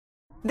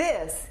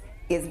This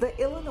is the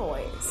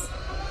Illinoize.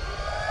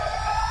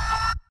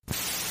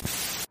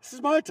 This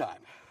is my time.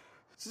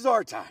 This is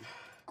our time.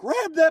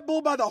 Grab that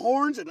bull by the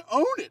horns and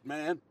own it,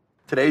 man.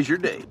 Today's your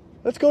day.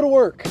 Let's go to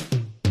work.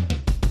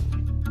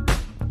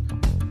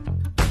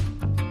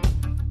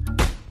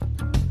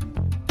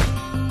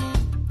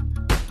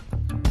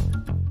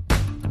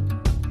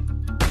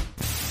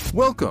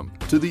 Welcome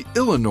to the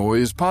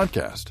Illinoize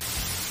podcast.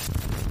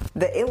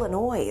 The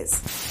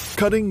Illinoize.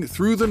 Cutting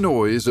through the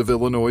noise of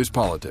Illinois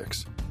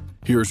politics.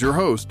 Here's your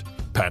host,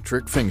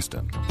 Patrick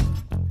Fingston.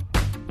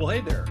 Well,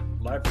 hey there.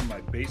 Live from my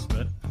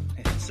basement.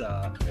 It's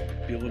the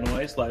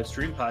Illinoize live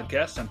stream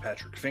podcast. I'm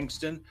Patrick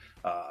Fingston.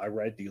 I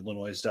write the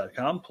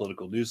Illinoize.com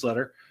political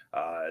newsletter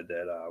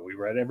that we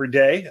write every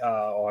day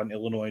on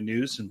Illinois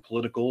news and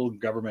political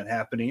government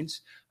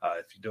happenings.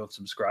 If you don't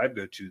subscribe,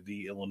 go to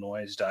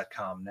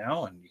theillinoize.com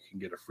now, and you can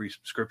get a free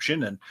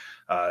subscription and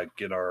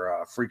get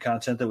our free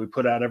content that we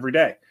put out every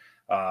day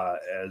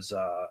as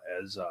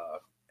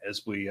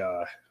we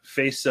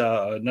face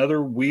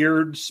another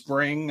weird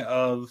spring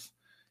of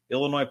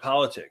Illinois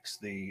politics.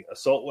 The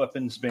assault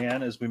weapons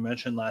ban, as we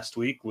mentioned last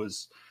week,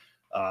 was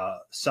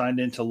signed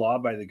into law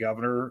by the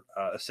governor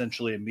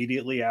essentially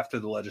immediately after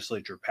the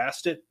legislature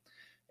passed it.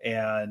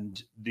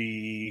 And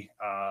the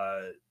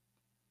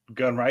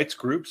gun rights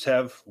groups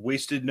have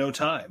wasted no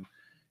time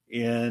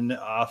in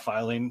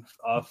filing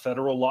a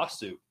federal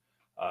lawsuit.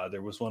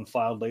 There was one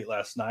filed late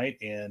last night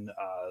in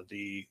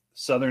the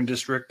Southern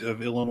District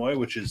of Illinois,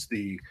 which is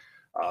the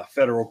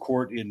federal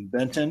court in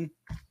Benton.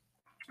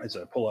 As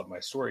I pull up my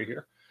story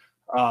here,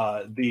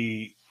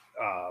 the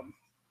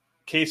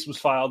case was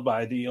filed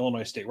by the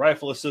Illinois State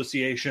Rifle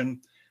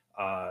Association,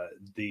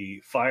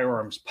 the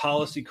Firearms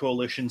Policy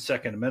Coalition,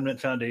 Second Amendment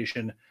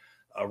Foundation,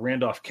 a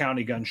Randolph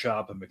County gun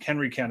shop, a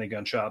McHenry County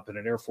gun shop, and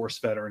an Air Force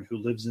veteran who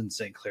lives in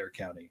St. Clair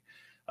County.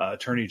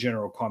 Attorney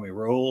General Kwame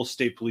Raoul,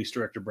 State Police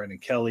Director Brendan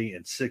Kelly,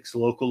 and 6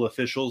 local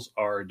officials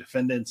are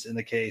defendants in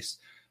the case.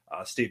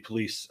 State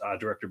Police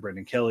Director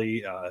Brendan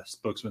Kelly,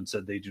 spokesman,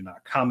 said they do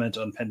not comment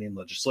on pending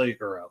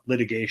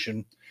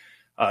litigation.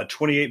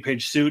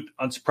 28-page suit,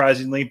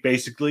 unsurprisingly,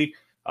 basically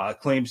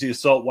claims the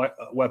assault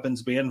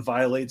weapons ban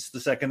violates the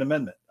Second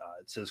Amendment.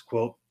 It says,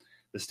 quote,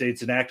 the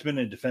state's enactment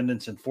and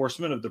defendants'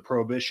 enforcement of the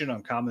prohibition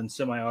on common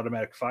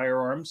semi-automatic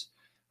firearms,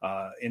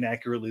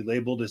 inaccurately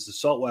labeled as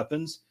assault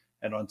weapons,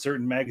 and on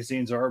certain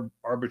magazines are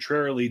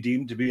arbitrarily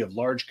deemed to be of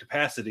large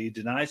capacity,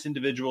 denies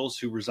individuals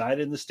who reside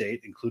in the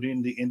state,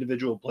 including the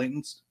individual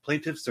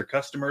plaintiffs, their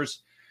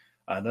customers,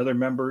 and other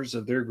members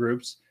of their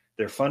groups,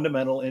 their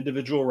fundamental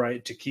individual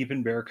right to keep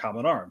and bear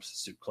common arms, the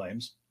suit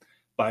claims.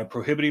 By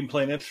prohibiting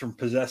plaintiffs from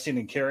possessing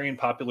and carrying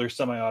popular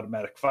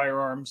semi-automatic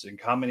firearms and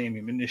common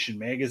ammunition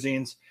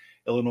magazines,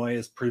 Illinois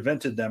has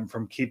prevented them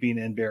from keeping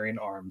and bearing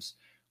arms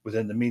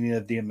within the meaning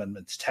of the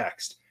amendment's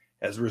text.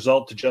 As a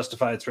result, to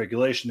justify its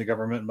regulation, the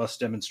government must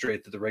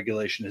demonstrate that the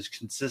regulation is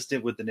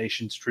consistent with the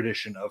nation's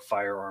tradition of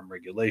firearm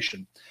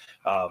regulation.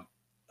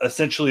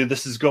 Essentially,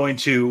 this is going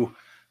to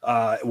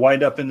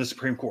wind up in the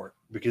Supreme Court,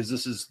 because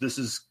this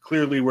is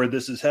clearly where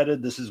this is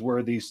headed. This is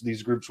where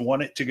these groups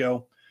want it to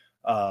go.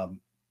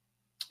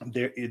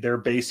 They're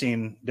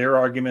basing their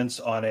arguments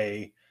on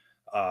a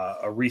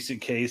recent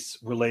case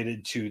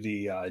related to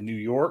the New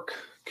York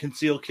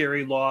concealed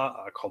carry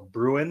law called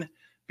Bruin,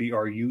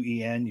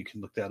 Bruen. You can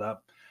look that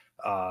up.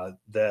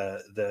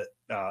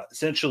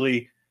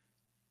 Essentially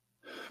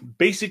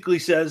basically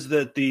says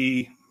that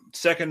the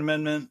Second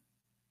Amendment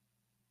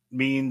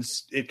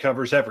means it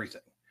covers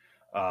everything.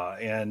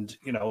 And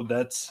you know,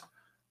 that's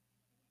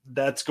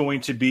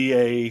going to be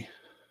a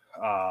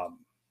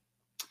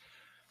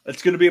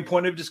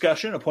point of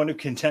discussion, a point of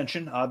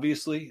contention.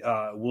 Obviously,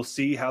 we'll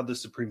see how the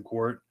Supreme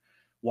Court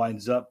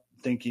winds up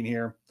thinking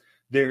here.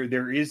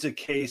 There is a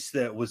case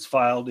that was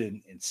filed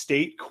in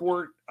state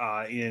court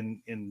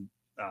in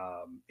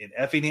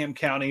Effingham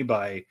County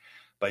by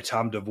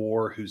Tom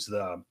DeVore, who's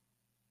the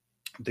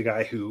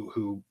guy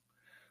who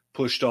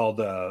pushed all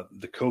the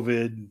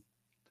COVID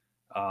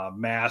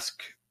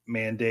mask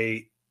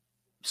mandate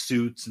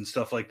suits and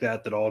stuff like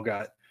that all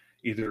got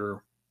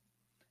either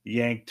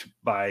yanked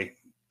by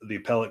the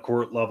appellate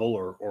court level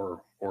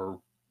or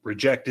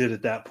rejected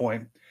at that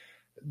point.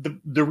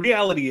 The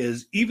reality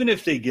is, even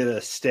if they get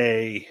a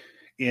stay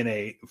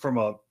from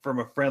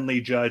a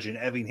friendly judge in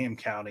Effingham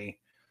County,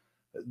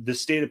 the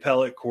state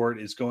appellate court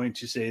is going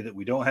to say that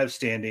we don't have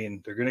standing.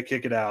 They're going to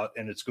kick it out,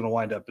 and it's going to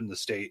wind up in the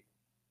state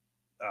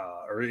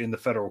or in the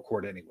federal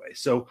court anyway.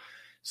 So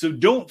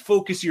don't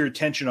focus your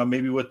attention on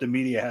maybe what the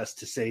media has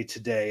to say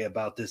today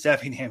about this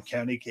Effingham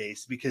County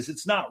case, because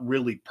it's not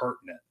really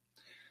pertinent.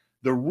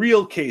 The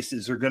real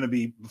cases are going to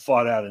be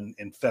fought out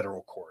in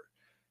federal court,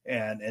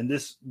 and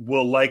this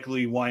will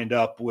likely wind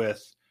up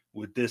with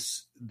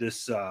this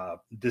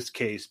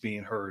case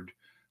being heard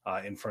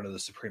in front of the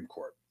Supreme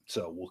Court.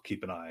 So we'll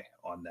keep an eye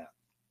on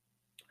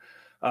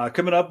that.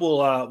 Coming up,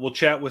 we'll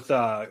chat with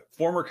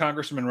former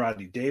Congressman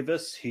Rodney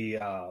Davis. He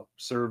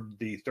served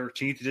the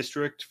 13th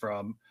district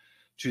from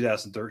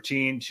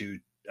 2013 to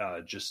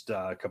just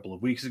a couple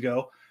of weeks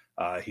ago.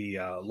 He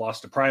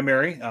lost a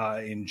primary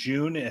in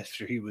June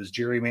after he was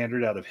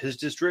gerrymandered out of his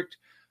district,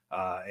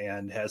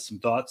 and has some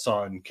thoughts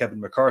on Kevin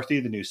McCarthy,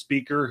 the new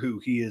speaker, who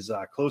he is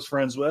close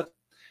friends with,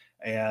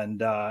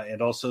 and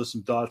also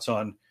some thoughts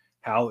on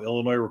how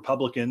Illinois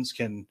Republicans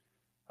can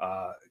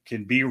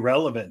be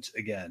relevant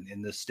again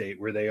in this state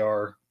where they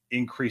are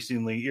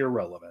increasingly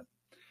irrelevant.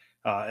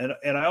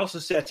 And I also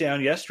sat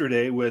down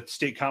yesterday with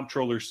State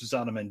Comptroller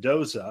Susana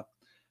Mendoza.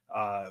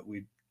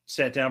 We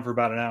sat down for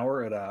about an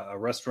hour at a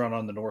restaurant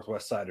on the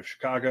northwest side of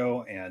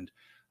Chicago, and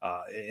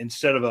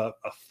instead of a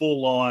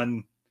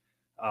full-on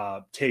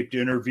taped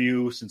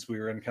interview, since we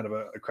were in kind of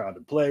a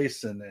crowded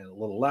place and a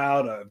little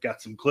loud, I've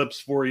got some clips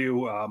for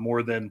you,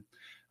 more than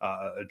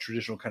a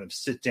traditional kind of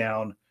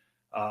sit-down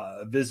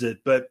visit.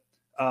 But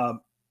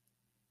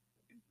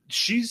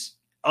she's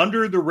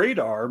under the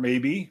radar,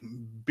 maybe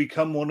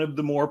become one of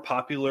the more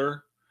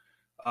popular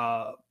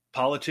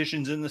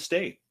politicians in the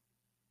state.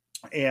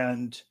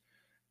 And,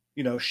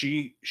 you know,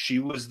 she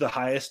was the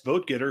highest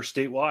vote getter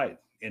statewide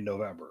in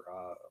November,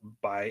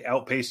 by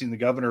outpacing the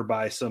governor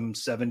by some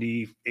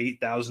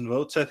 78,000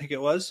 votes, I think it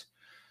was.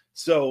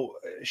 So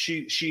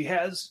she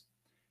has,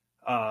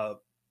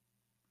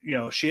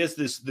 she has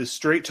this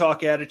straight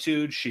talk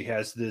attitude. She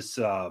has this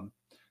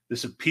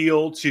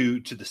appeal to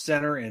the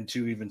center and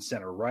to even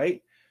center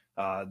right,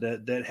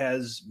 that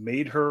has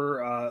made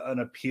her an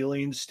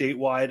appealing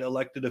statewide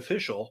elected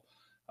official,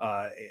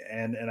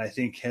 and I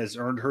think has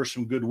earned her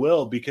some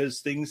goodwill, because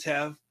things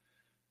have,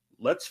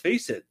 let's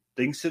face it,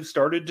 things have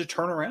started to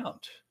turn around.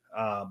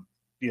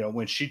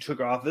 When she took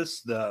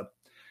office,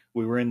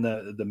 we were in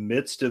the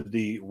midst of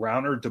the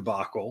Rauner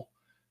debacle,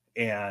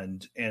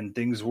 and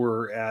things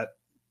were at,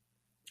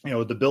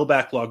 the bill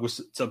backlog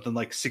was something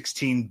like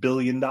 $16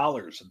 billion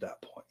at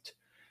that point.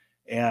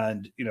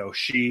 And,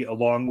 she,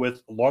 along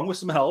with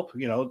some help,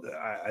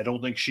 I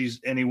don't think she's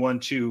anyone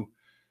to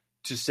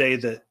say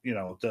that,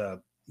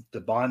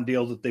 the bond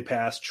deal that they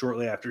passed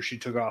shortly after she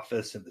took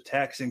office, and the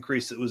tax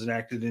increase that was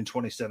enacted in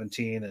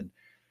 2017, and,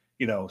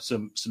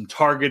 some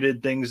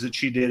targeted things that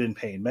she did in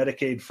paying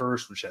Medicaid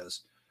first, which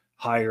has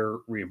higher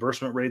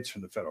reimbursement rates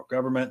from the federal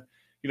government.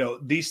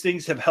 These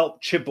things have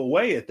helped chip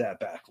away at that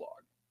backlog.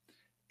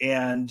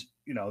 And,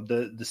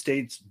 the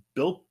state's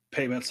bill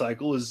payment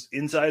cycle is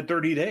inside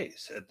 30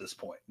 days at this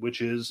point, which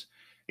is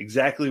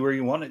exactly where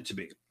you want it to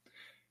be.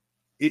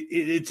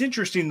 It's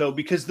interesting, though,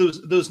 because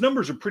those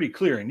numbers are pretty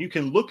clear, and you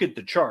can look at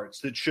the charts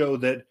that show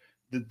that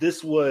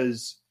this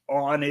was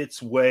on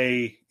its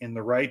way in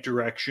the right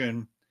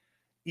direction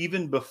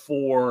even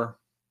before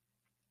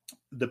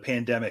the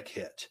pandemic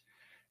hit.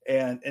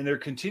 And there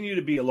continue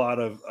to be a lot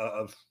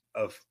of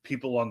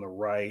people on the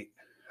right.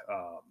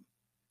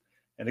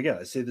 And again,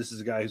 I say this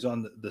is a guy who's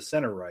on the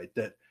center right,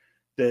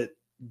 that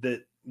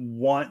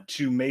want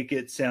to make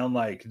it sound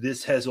like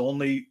this has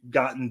only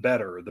gotten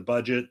better, the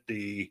budget,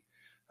 the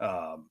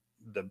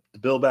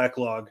bill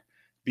backlog,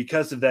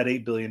 because of that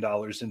 $8 billion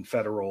in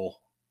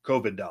federal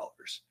COVID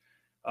dollars.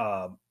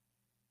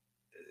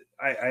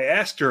 I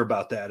asked her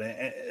about that,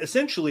 and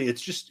essentially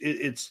it's just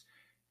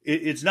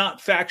it's not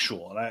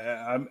factual,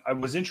 and I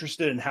was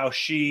interested in how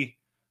she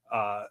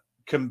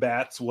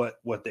combats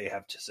what they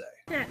have to say.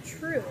 Not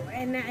true.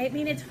 And I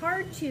mean, it's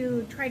hard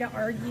to try to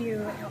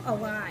argue a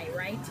lie,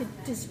 right? To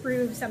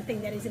disprove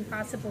something that is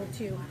impossible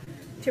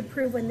to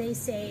prove when they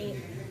say,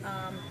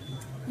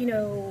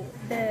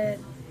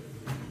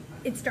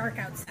 it's dark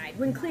outside,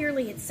 when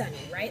clearly it's sunny,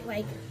 right?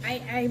 Like,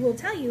 I will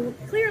tell you,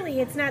 clearly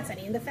it's not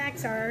sunny, and the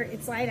facts are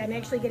it's light, I'm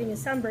actually getting a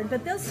sunburn,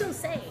 but they'll still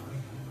say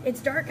it's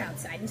dark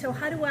outside. And so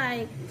how do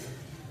I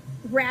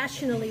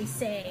rationally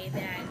say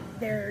that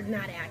they're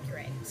not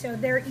accurate? So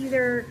they're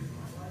either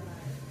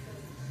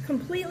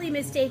completely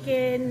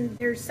mistaken,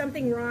 there's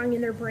something wrong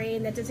in their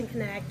brain that doesn't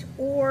connect,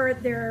 or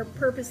they're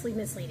purposely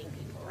misleading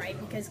people, right?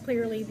 Because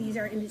clearly these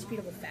are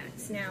indisputable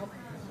facts. Now,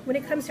 when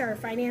it comes to our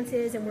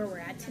finances and where we're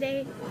at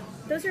today,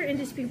 those are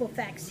indisputable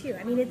facts too.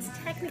 I mean, it's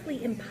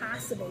technically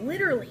impossible,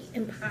 literally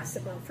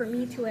impossible, for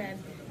me to have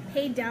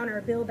paid down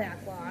our bill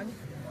backlog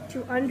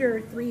to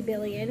under $3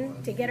 billion,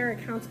 to get our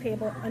accounts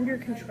payable under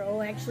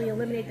control, actually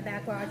eliminate the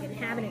backlog and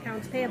have an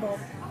accounts payable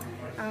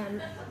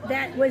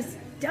that was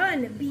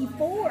done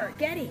before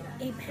getting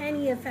a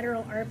penny of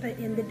federal ARPA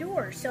in the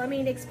door. So, I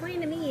mean, explain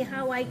to me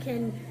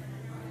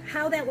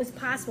how that was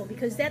possible,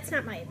 because that's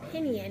not my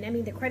opinion. I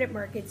mean, the credit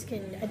markets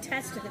can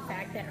attest to the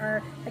fact that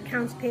our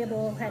accounts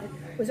payable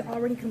was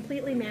already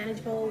completely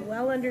manageable,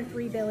 well under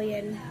 $3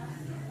 billion,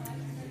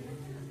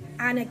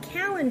 on a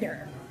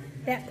calendar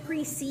that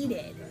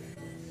preceded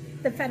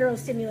the federal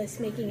stimulus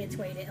making its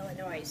way to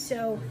Illinois.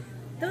 So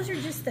those are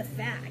just the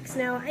facts.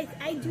 Now,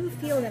 I do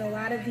feel that a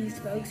lot of these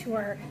folks who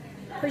are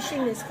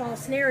pushing this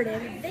false narrative,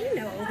 they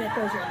know that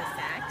those are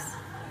the facts,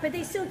 but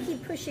they still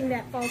keep pushing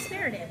that false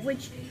narrative,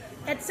 which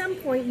at some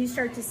point you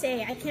start to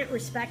say, I can't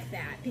respect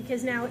that,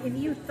 because now if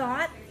you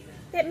thought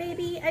that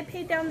maybe I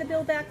paid down the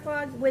bill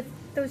backlog with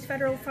those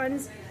federal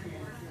funds,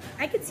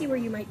 I could see where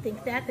you might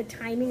think that, the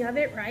timing of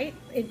it, right?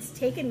 It's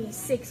taken me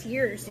 6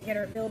 years to get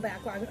our bill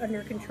backlog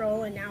under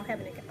control and now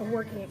having a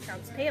working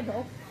accounts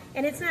payable.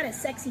 And it's not a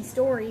sexy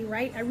story,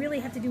 right? I really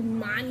have to do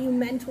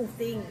monumental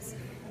things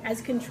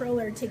as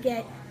controller to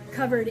get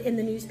covered in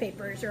the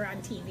newspapers or on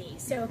TV.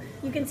 So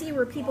you can see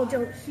where people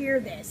don't hear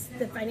this,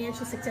 the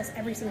financial success,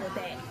 every single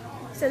day.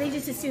 So they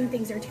just assume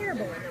things are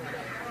terrible in Illinois.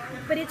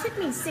 But it took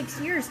me 6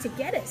 years to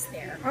get us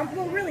there.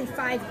 Well, really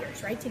 5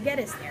 years, right, to get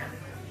us there.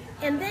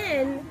 And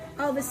then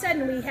all of a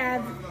sudden we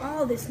have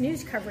all this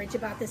news coverage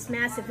about this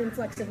massive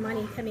influx of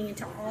money coming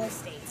into all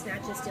states,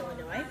 not just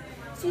Illinois.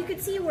 So you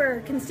could see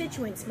where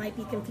constituents might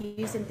be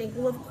confused and think,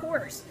 well, of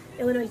course,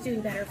 Illinois is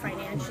doing better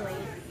financially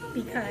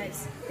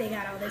because they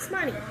got all this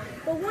money.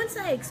 But once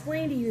I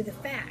explain to you the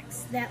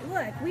facts that,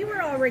 look, we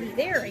were already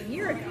there a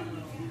year ago,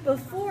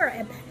 before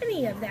a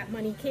penny of that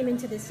money came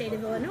into the state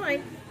of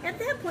Illinois, at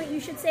that point you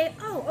should say,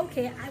 oh,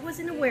 okay, I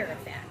wasn't aware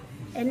of that.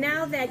 And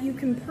now that you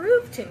can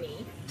prove to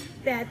me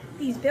that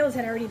these bills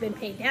had already been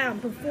paid down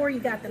before you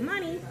got the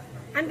money,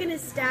 I'm going to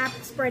stop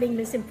spreading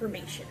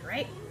misinformation,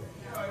 right?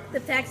 The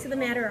facts of the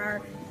matter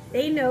are,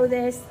 they know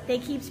this, they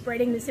keep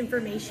spreading this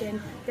information,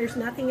 there's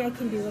nothing I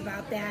can do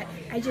about that.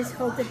 I just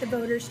hope that the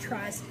voters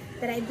trust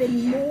that I've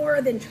been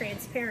more than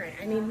transparent.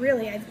 I mean,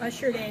 really, I've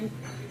ushered in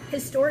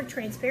historic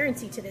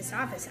transparency to this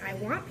office. I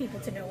want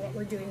people to know what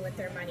we're doing with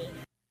their money.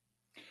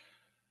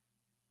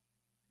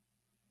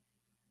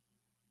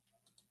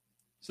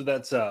 So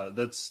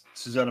that's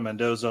Susana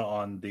Mendoza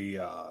on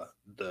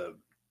the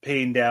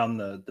paying down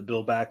the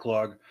bill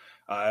backlog.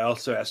 I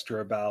also asked her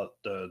about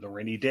the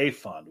rainy day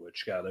fund,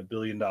 which got $1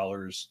 billion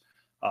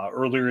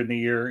earlier in the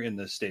year in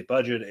the state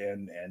budget,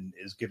 and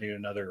is getting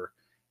another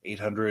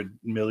 $800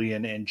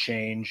 million and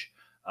change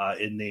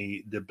in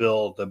the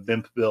bill, the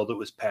BIMP bill that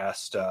was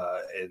passed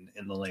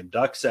in the lame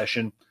duck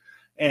session.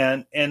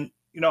 And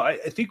I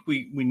think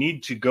we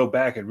need to go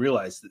back and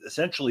realize that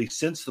essentially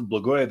since the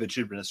Blagojevich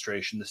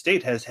administration, the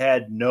state has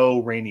had no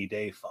rainy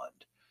day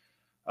fund.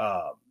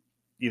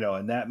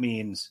 And that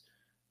means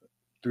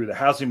through the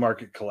housing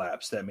market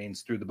collapse, that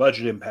means through the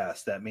budget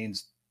impasse, that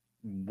means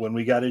when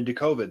we got into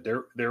COVID,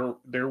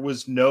 there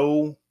was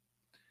no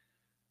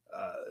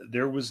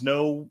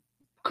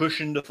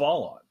cushion to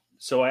fall on.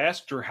 So I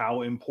asked her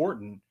how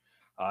important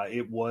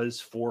it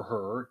was for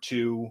her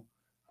to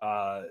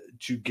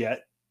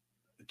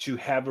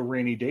have a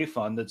rainy day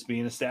fund that's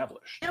being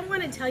established. I don't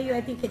want to tell you I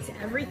think it's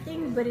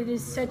everything, but it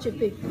is such a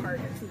big part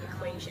of the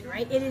equation,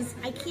 right? It is.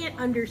 I can't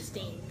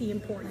understate the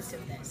importance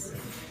of this.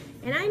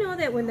 And I know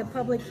that when the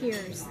public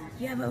hears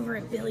you have over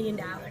 $1 billion,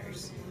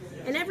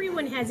 and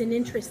everyone has an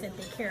interest that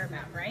they care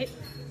about, right?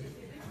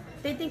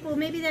 They think, well,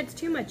 maybe that's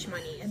too much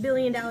money. $1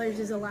 billion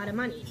is a lot of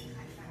money.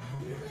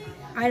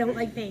 I don't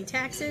like paying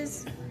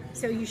taxes,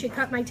 so you should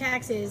cut my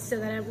taxes so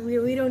that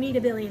we don't need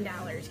 $1 billion.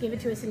 Give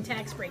it to us in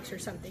tax breaks or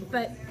something.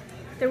 But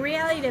the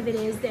reality of it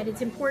is that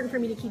it's important for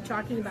me to keep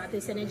talking about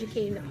this and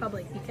educating the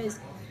public, because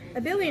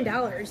 $1 billion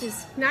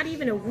is not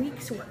even a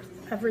week's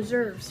worth of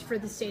reserves for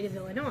the state of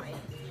Illinois.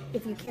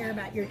 If you care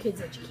about your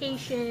kids'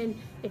 education,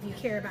 if you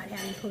care about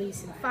having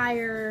police and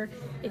fire,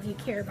 if you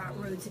care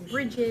about roads and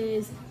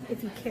bridges,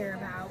 if you care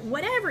about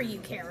whatever you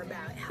care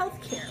about,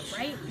 healthcare,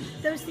 right?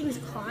 Those things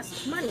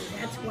cost money.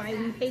 That's why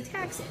we pay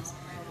taxes.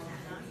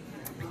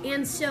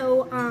 And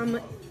so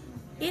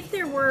if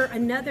there were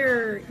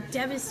another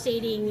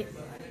devastating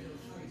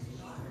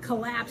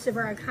collapse of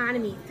our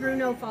economy through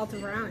no fault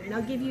of our own, and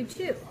I'll give you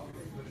two.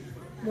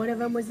 One of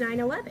them was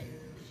 9/11.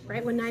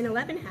 Right, when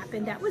 9/11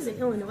 happened, that wasn't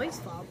Illinois'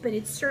 fault, but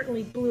it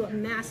certainly blew a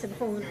massive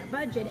hole in our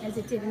budget, as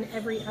it did in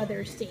every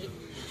other state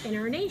in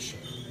our nation.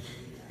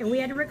 And we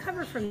had to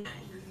recover from that.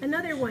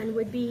 Another one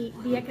would be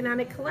the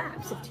economic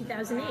collapse of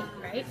 2008,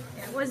 right?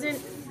 That wasn't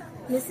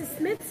Mrs.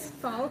 Smith's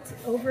fault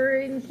over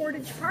in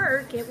Portage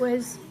Park. It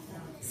was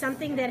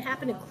something that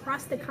happened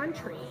across the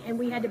country, and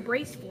we had to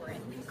brace for it.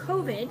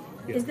 COVID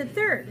is the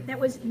third. That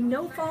was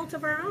no fault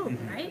of our own,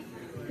 right?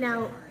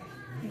 Now,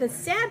 the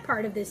sad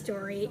part of this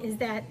story is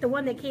that the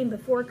one that came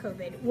before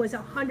COVID was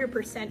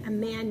 100% a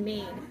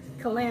man-made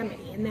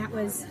calamity, and that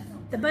was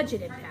the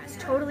budget impasse.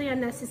 Totally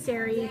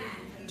unnecessary.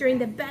 During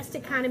the best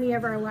economy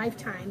of our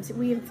lifetimes,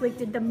 we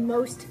inflicted the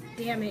most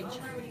damage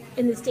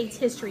in the state's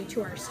history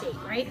to our state,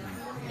 right?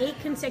 8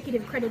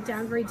 consecutive credit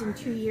downgrades in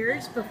 2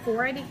 years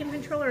before I became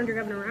controller under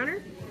Governor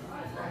Rauner.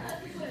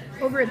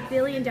 Over $1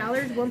 billion,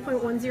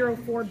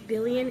 $1.104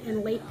 billion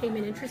in late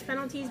payment interest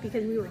penalties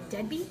because we were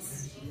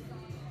deadbeats.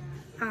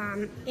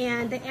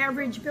 And the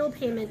average bill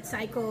payment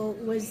cycle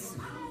was,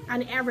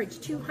 on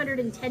average,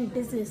 210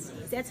 business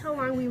days. That's how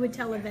long we would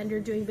tell a vendor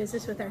doing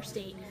business with our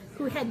state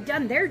who had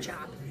done their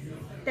job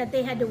that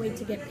they had to wait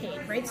to get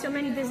paid, right? So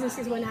many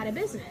businesses went out of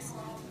business.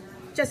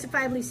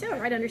 Justifiably so,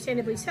 right?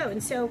 Understandably so.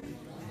 And so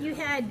you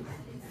had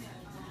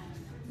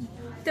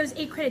those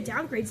 8 credit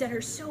downgrades that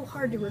are so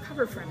hard to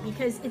recover from,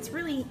 because it's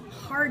really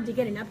hard to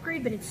get an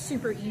upgrade, but it's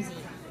super easy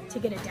to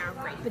get a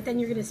downgrade. But then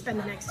you're going to spend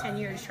the next 10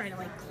 years trying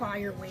to claw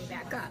your way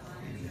back up.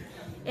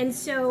 And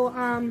so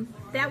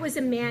that was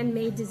a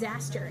man-made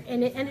disaster,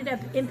 and it ended up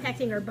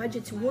impacting our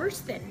budgets worse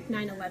than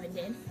 9/11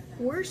 did,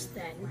 worse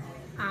than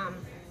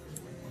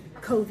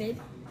COVID,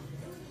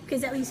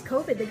 because at least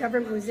COVID, the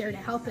government was there to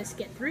help us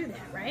get through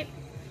that, right?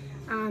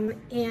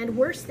 and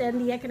worse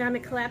than the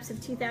economic collapse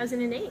of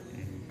 2008.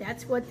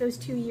 That's what those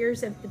 2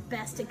 years of the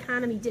best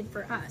economy did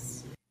for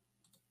us.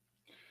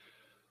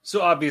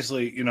 So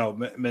obviously,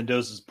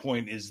 Mendoza's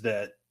point is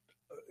that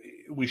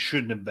we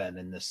shouldn't have been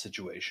in this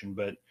situation,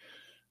 but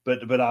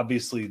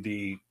obviously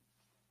the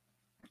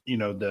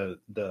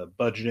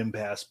budget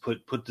impasse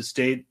put the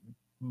state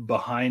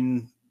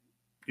behind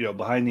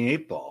the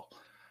eight ball,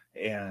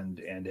 and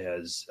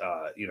as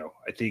I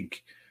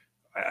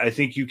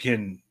think you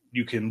can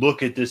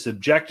look at this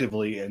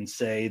objectively and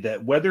say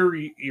that whether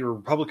you're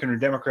Republican or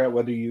Democrat,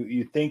 whether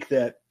you think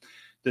that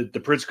the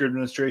Pritzker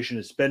administration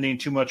is spending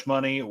too much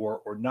money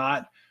or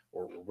not,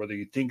 or whether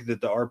you think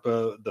that the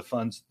ARPA, the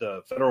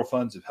federal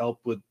funds have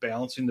helped with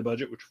balancing the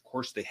budget, which of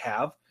course they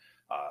have,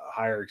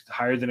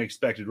 higher than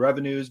expected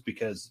revenues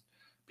because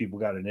people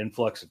got an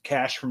influx of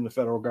cash from the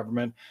federal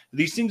government.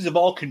 These things have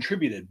all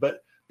contributed,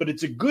 but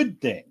it's a good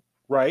thing,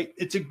 right?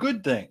 It's a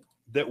good thing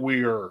that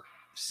we are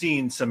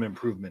seeing some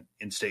improvement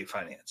in state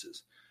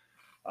finances.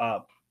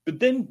 But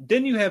then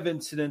you have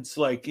incidents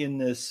like in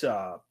this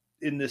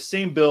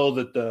same bill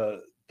that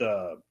the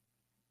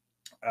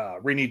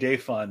rainy day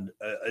fund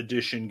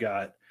addition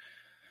got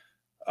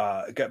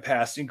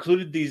passed,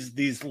 included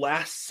these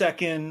last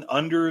second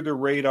under the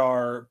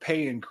radar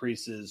pay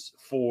increases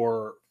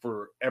for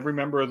every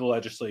member of the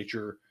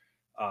legislature,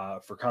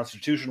 for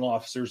constitutional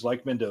officers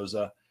like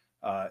Mendoza,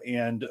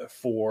 and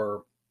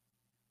for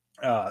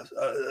a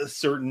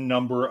certain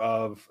number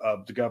of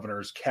the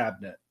governor's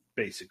cabinet,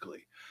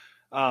 basically.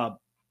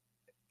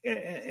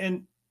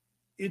 And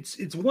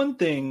it's one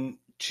thing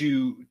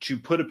to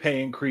put a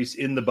pay increase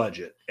in the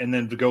budget and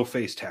then to go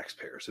face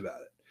taxpayers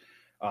about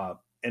it.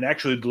 And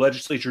actually, the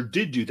legislature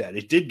did do that.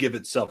 It did give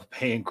itself a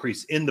pay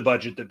increase in the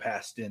budget that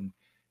passed in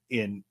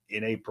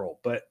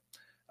April. But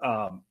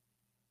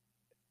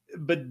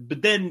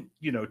then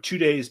 2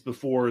 days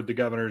before the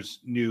governors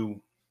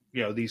knew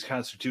these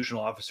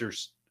constitutional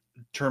officers'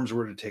 terms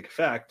were to take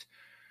effect,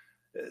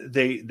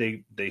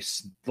 they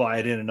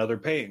slide in another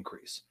pay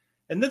increase.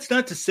 And that's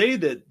not to say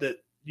that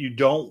you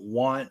don't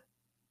want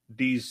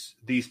these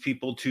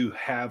people to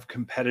have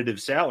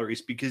competitive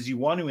salaries, because you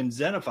want to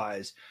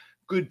incentivize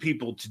good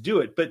people to do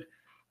it, but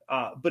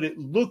it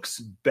looks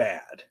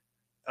bad.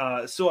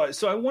 So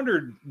I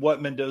wondered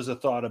what Mendoza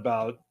thought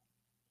about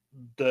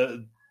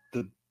the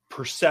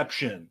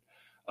perception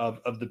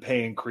of the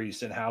pay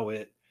increase and how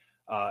it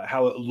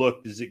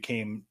looked as it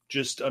came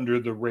just under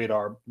the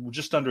radar,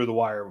 just under the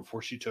wire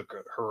before she took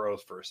her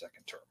oath for a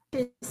second term.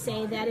 To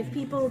say that if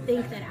people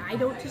think that I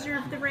don't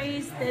deserve the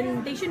raise,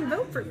 then they shouldn't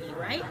vote for me,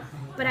 right?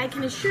 But I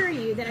can assure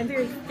you that I'm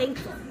very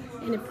thankful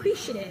and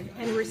appreciative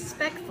and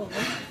respectful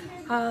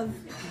of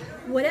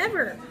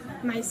whatever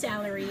my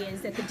salary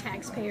is that the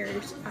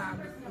taxpayers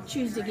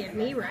choose to give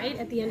me, right,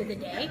 at the end of the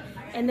day,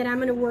 and that I'm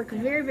going to work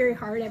very, very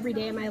hard every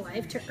day of my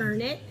life to earn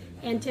it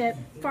and to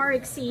far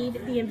exceed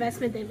the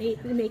investment that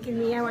they're making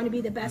me. I want to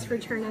be the best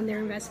return on their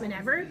investment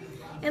ever.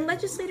 And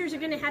legislators are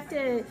going to have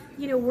to,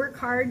 work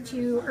hard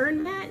to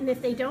earn that, and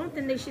if they don't,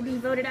 then they should be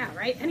voted out,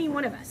 right? Any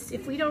one of us.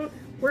 If we don't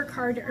work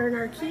hard to earn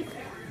our keep,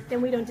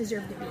 then we don't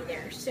deserve to be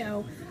there.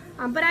 So,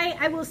 but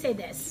I will say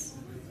this.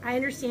 I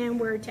understand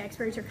where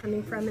taxpayers are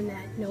coming from and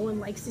that no one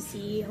likes to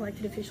see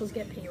elected officials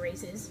get pay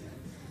raises.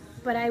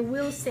 But I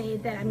will say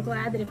that I'm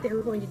glad that if they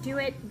were going to do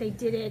it, they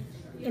did it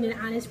in an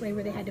honest way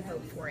where they had to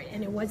vote for it.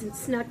 And it wasn't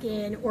snuck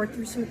in or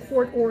through some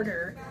court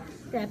order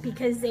that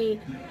because they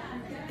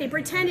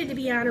pretended to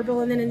be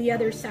honorable and then on the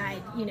other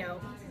side,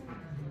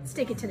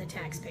 stick it to the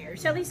taxpayer.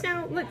 So at least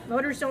now, look,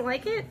 voters don't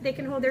like it. They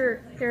can hold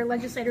their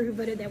legislator who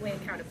voted that way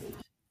accountable.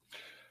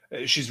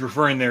 She's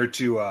referring there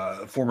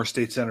to former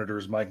state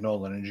senators Mike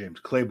Nolan and James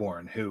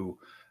Claiborne, who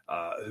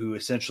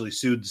essentially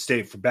sued the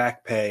state for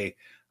back pay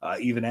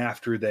even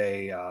after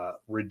they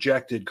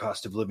rejected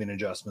cost of living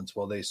adjustments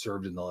while they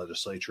served in the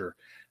legislature.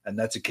 And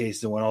that's a case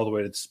that went all the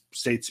way to the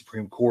state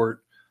Supreme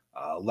Court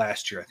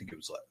last year. I think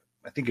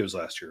it was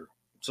last year,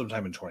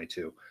 sometime in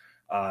 22,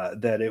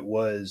 that it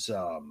was,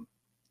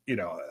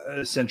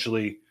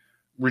 essentially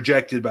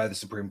rejected by the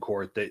Supreme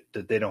Court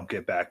that they don't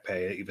get back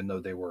pay, even though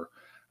they were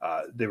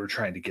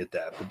trying to get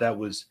that. But that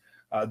was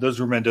those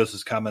were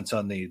Mendoza's comments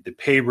on the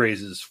pay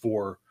raises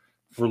for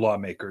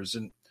lawmakers.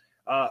 And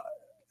I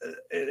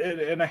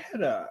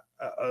had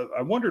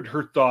I wondered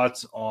her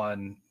thoughts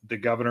on the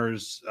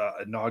governor's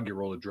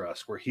inaugural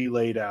address, where he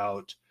laid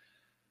out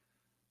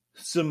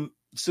some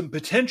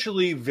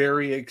potentially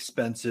very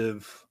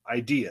expensive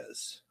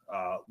ideas,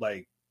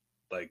 like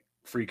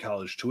free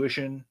college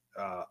tuition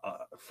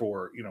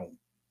for,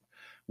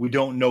 we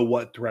don't know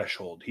what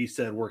threshold. He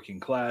said working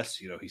class,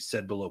 he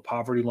said below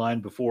poverty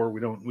line before.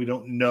 We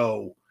don't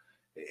know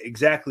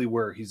exactly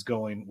where he's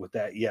going with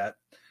that yet.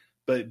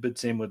 But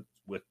same with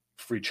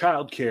free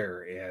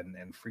childcare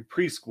and free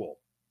preschool.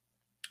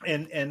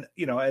 And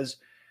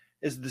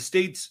as the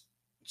state's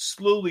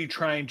slowly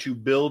trying to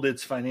build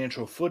its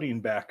financial footing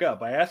back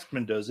up, I asked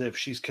Mendoza if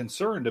she's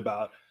concerned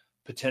about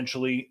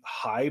potentially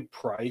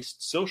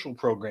high-priced social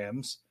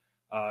programs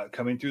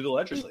coming through the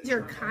legislature. These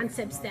are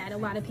concepts that a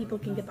lot of people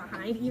can get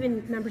behind,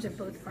 even members of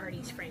both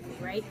parties, frankly,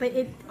 right? But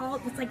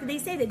it's like they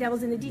say, the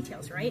devil's in the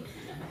details, right?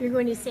 You're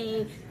going to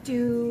say,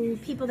 do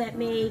people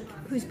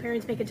whose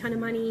parents make a ton of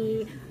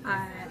money,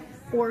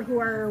 or who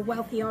are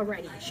wealthy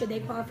already, should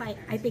they qualify?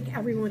 I think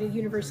everyone would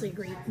universally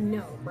agree,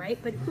 no, right?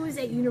 But who is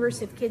that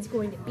universe of kids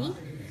going to be?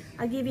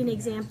 I'll give you an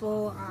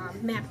example,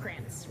 MAP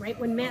grants, right?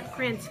 When MAP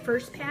grants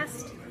first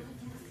passed,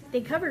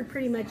 they covered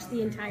pretty much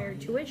the entire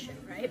tuition,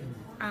 right?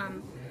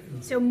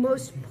 So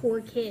most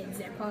poor kids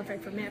that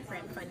qualified for MAP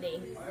grant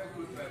funding,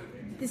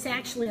 this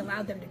actually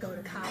allowed them to go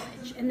to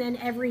college. And then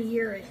every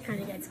year it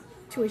kind of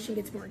tuition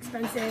gets more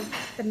expensive.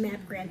 The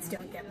MAP grants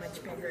don't get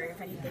much bigger.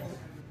 If anything,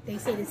 they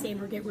stay the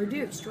same or get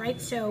reduced, right?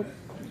 So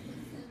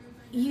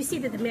you see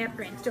that the MAP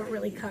grants don't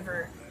really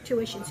cover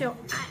tuition. So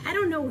I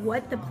don't know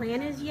what the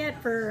plan is yet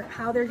for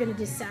how they're going to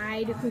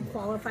decide who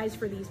qualifies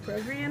for these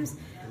programs,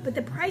 but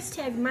the price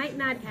tag might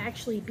not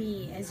actually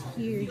be as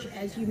huge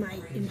as you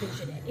might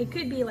envision it. It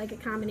could be like a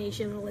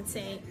combination of, let's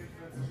say,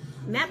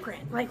 MAP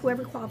grant, like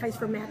whoever qualifies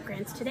for MAP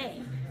grants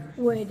today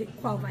would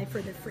qualify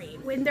for the free.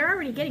 When they're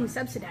already getting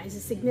subsidized a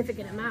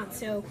significant amount,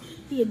 so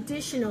the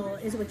additional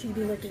is what you'd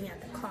be looking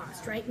at the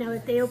cost, right? Now,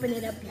 if they open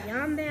it up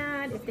beyond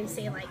that, if they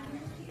say like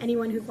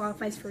anyone who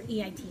qualifies for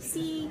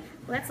EITC, well,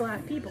 that's a lot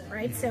of people,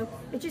 right? So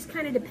it just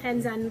kind of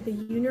depends on the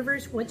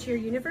universe, what's your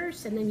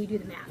universe, and then you do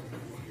the math.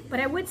 But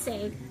I would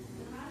say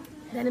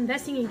that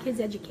investing in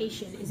kids'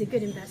 education is a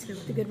good investment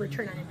with a good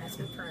return on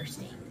investment for our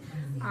state.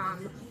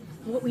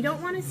 What we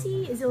don't want to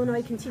see is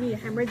Illinois continue to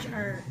hemorrhage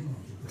our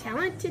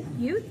talented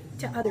youth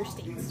to other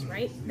states,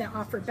 right, that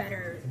offer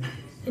better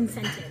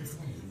incentives.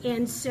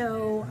 And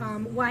so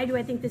why do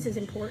I think this is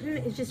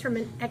important? It's just from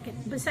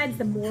besides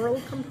the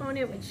moral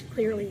component, which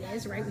clearly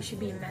is, right, we should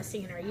be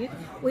investing in our youth.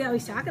 We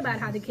always talk about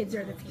how the kids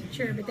are the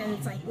future, but then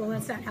it's like, well,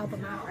 let's not help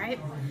them out, right?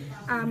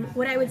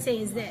 What I would say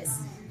is this.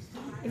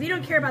 If you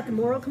don't care about the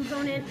moral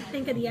component,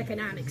 think of the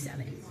economics of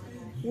it.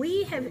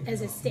 We have,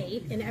 as a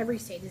state, and every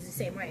state is the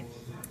same way,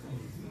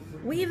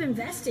 we have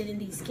invested in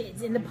these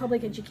kids in the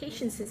public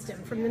education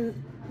system from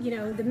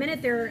the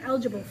minute they're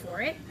eligible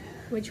for it,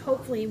 which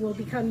hopefully will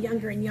become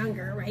younger and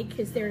younger, right?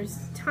 Because there's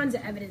tons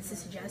of evidence to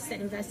suggest that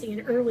investing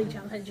in early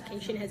childhood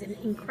education has an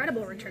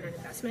incredible return on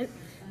investment.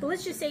 But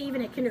let's just say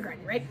even at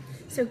kindergarten, right?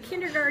 So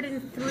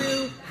kindergarten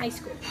through high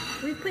school,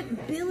 we've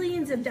put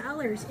billions of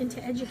dollars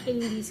into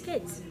educating these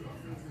kids,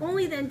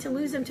 only then to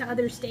lose them to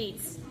other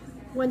states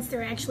once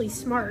they're actually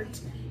smart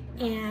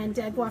and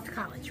go off to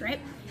college, right?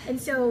 And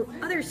so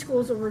other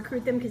schools will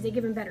recruit them because they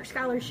give them better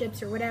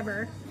scholarships or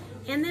whatever.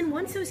 And then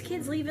once those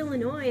kids leave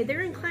Illinois,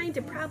 they're inclined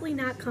to probably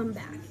not come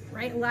back,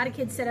 right? A lot of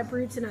kids set up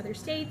roots in other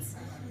states.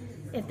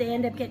 If they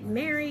end up getting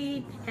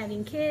married,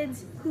 having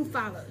kids, who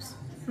follows?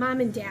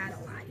 Mom and dad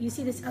a lot. You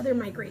see this other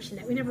migration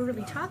that we never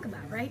really talk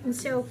about, right? And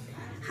so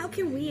how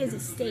can we as a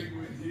state,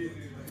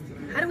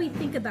 how do we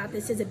think about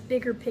this as a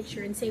bigger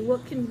picture and say,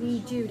 what can we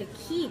do to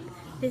keep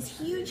this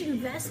huge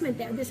investment,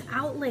 this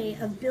outlay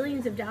of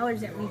billions of dollars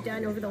that we've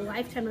done over the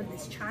lifetime of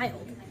this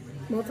child,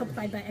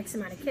 multiplied by X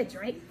amount of kids,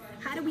 right?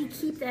 How do we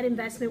keep that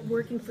investment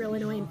working for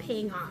Illinois and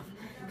paying off?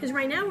 Because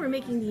right now we're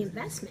making the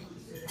investment.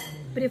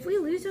 But if we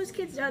lose those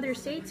kids to other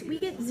states, we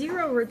get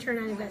zero return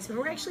on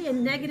investment. We're actually a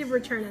negative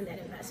return on that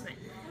investment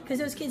because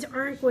those kids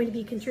aren't going to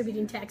be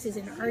contributing taxes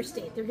in our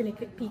state. They're going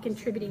to be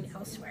contributing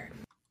elsewhere.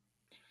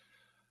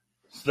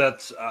 So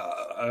that's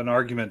an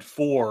argument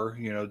for,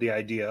 the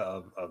idea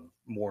of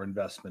more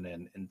investment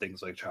in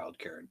things like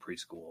childcare and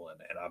preschool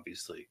and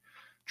obviously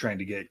trying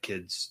to get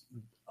kids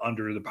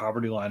under the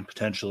poverty line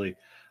potentially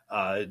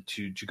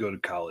to go to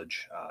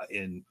college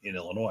in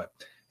Illinois.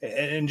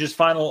 And just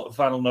final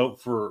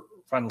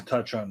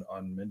touch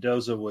on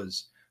Mendoza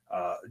was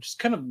just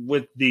kind of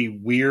with the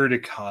weird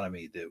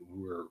economy that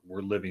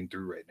we're living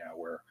through right now,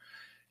 where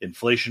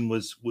inflation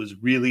was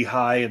really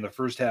high in the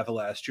first half of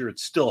last year.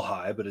 It's still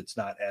high, but it's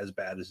not as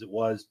bad as it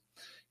was.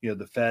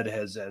 The Fed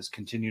has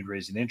continued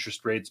raising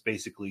interest rates,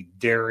 basically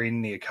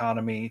daring the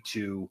economy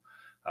to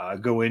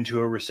go into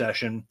a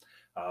recession.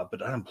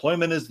 But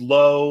unemployment is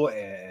low,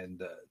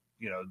 and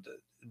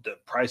the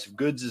price of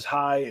goods is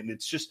high, and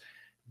it's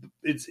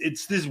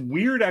this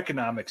weird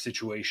economic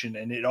situation,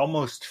 and it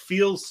almost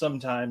feels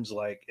sometimes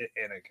like.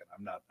 And again,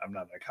 I'm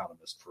not an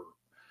economist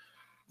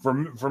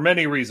for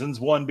many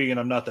reasons. One being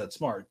I'm not that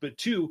smart, but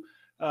two,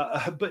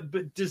 but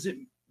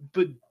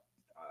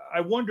I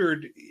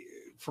wondered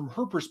from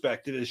her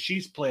perspective as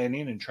she's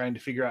planning and trying to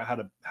figure out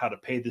how to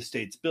pay the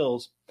state's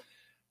bills,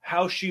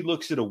 how she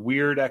looks at a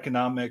weird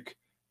economic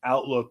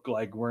outlook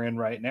like we're in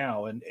right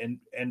now and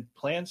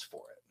plans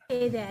for it.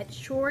 Say that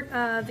short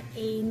of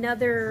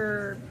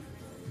another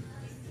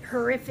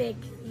horrific,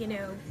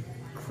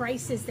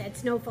 crisis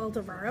that's no fault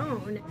of our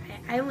own,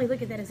 I only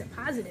look at that as a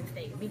positive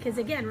thing because,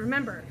 again,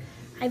 remember,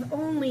 I've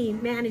only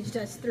managed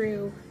us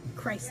through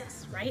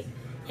crisis, right?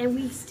 And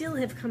we still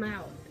have come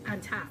out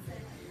on top.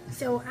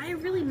 So I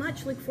really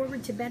much look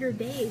forward to better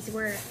days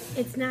where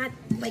it's not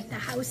like the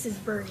house is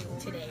burning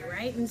today,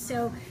 right? And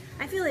so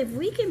I feel if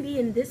we can be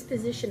in this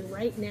position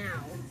right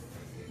now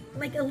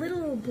like a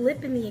little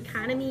blip in the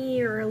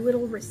economy or a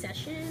little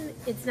recession,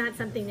 it's not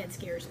something that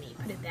scares me,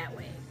 put it that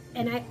way.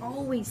 And I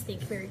always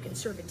think very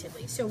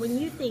conservatively. So when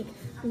you think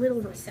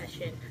little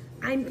recession,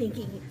 I'm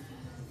thinking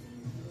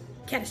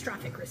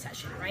catastrophic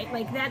recession, right?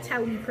 Like that's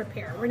how we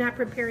prepare. We're not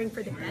preparing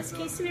for the best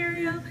case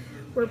scenario.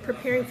 We're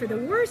preparing for the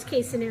worst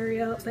case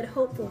scenario, but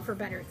hopeful for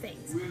better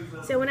things.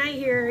 So when I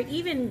hear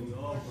even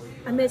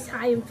amidst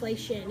high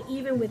inflation,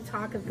 even with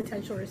talk of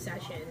potential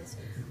recessions,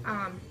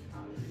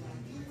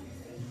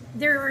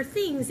 there are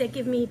things that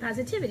give me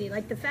positivity,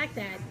 like the fact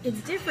that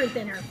it's different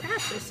than our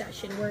past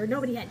recession where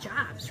nobody had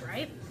jobs,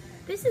 right?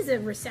 This is a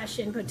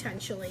recession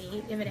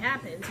potentially, if it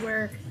happens,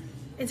 where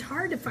it's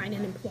hard to find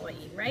an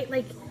employee, right?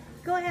 Like,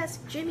 go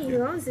ask Jimmy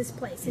who owns this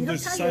place. And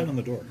there's a he'll sign tell you, on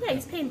the door. Yeah,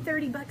 he's paying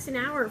 $30 an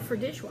hour for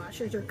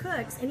dishwashers or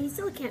cooks, and he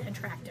still can't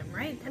attract them,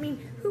 right? I mean,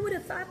 who would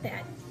have thought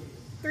that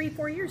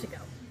 3-4 years ago?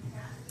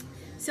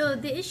 So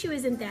the issue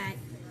isn't that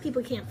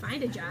people can't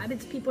find a job.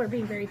 It's people are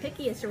being very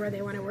picky as to where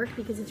they want to work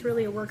because it's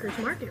really a worker's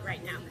market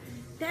right now.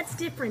 That's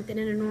different than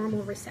in a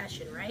normal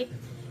recession, right?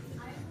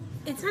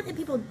 It's not that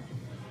people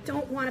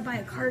don't want to buy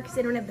a car because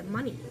they don't have the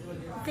money.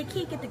 They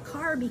can't get the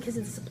car because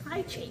of the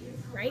supply chain,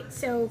 right?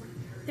 So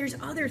there's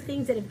other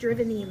things that have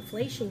driven the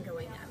inflation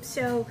going up.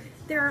 So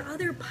there are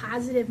other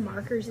positive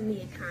markers in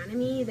the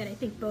economy that I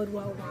think bode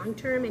well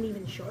long-term and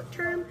even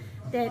short-term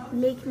that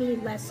make me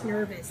less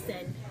nervous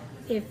than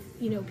if,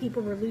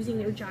 people were losing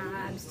their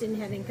jobs, didn't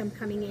have income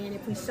coming in,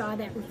 if we saw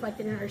that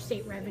reflected in our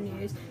state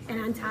revenues,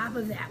 and on top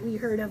of that, we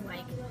heard of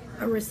like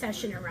a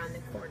recession around the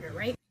corner,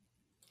 right?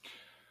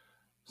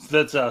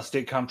 So that's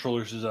State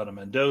Comptroller Susana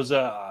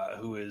Mendoza,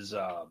 who is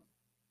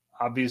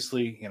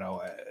obviously,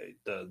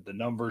 the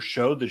numbers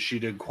showed that she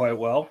did quite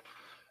well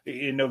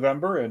in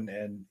November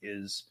and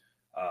is,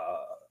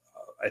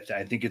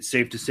 I think it's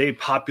safe to say,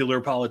 popular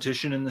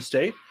politician in the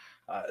state.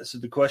 So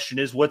the question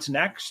is, what's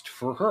next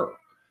for her?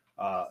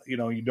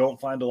 You don't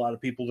find a lot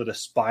of people that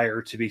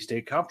aspire to be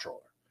state comptroller.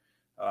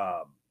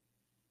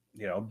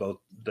 Both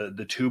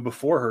the two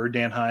before her,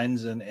 Dan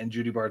Hines and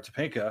Judy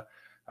Bar-Topinka,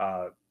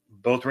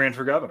 both ran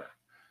for governor.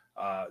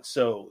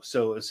 So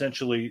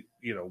essentially,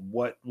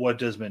 what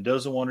does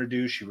Mendoza want to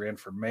do? She ran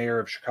for mayor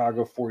of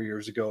Chicago 4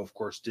 years ago. Of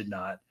course, did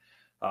not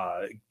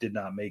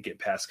make it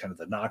past kind of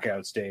the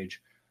knockout stage.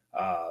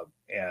 But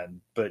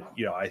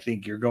I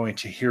think you're going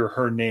to hear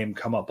her name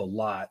come up a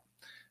lot.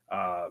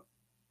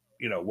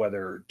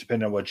 Whether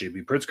depending on what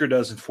J.B. Pritzker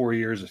does in 4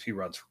 years, if he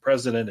runs for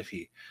president, if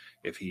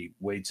he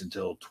waits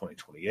until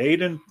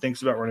 2028 and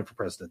thinks about running for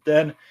president,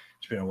 then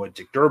depending on what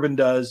Dick Durbin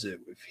does,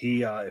 if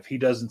he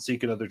doesn't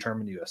seek another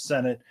term in the U.S.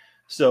 Senate.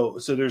 So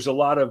there's a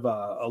lot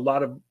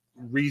of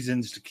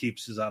reasons to keep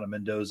Susana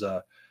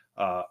Mendoza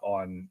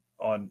on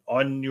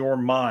your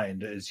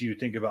mind as you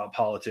think about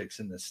politics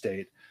in the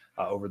state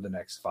over the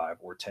next 5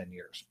 or 10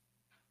 years.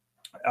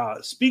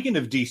 Speaking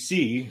of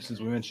D.C., since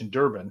we mentioned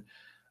Durbin,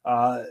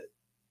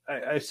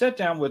 I sat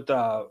down with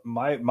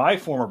my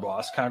former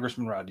boss,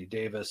 Congressman Rodney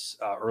Davis,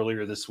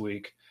 earlier this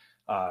week.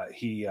 I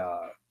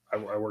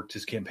worked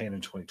his campaign in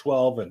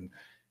 2012,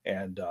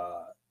 and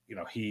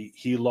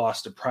he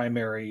lost a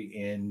primary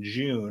in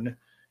June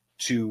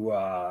to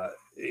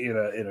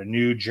in a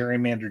new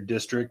gerrymandered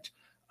district,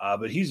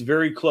 but he's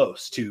very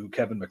close to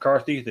Kevin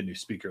McCarthy, the new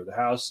Speaker of the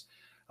House.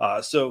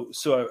 So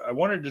I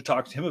wanted to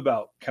talk to him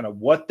about kind of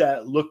what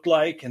that looked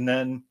like, and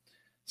then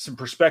some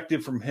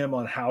perspective from him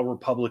on how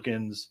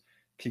Republicans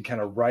can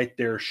kind of right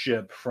their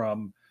ship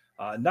from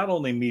not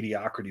only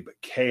mediocrity, but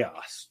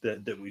chaos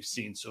that we've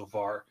seen so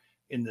far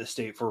in the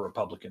state for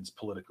Republicans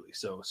politically.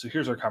 So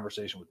here's our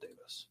conversation with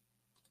Davis.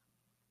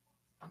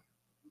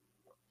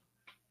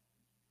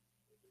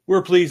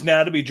 We're pleased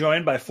now to be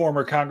joined by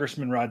former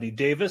Congressman Rodney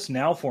Davis,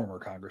 now former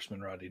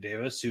Congressman Rodney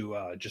Davis, who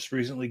just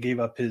recently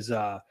gave up his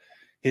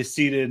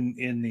seat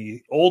in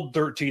the old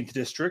 13th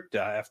district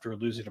after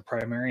losing a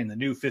primary, in the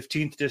new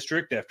 15th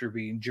district after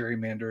being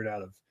gerrymandered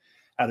out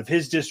of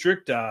his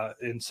district,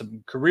 and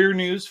some career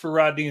news for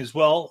Rodney as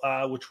well,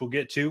 which we'll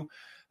get to.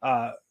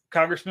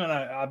 Congressman,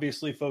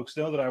 obviously folks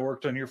know that I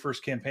worked on your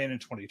first campaign in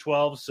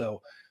 2012.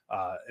 So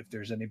if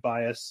there's any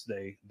bias,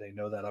 they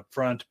know that up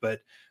front, but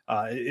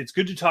it's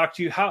good to talk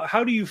to you.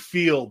 How do you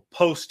feel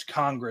post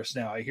Congress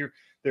now? I hear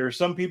there are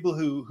some people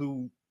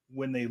who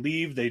when they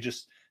leave, they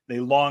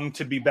long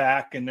to be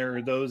back. And there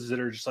are those that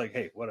are just like,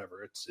 hey,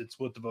 whatever, it's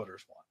what the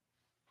voters want.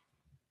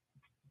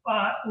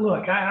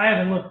 Look, I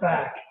haven't looked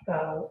back.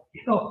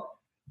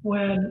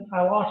 When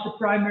I lost the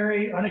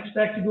primary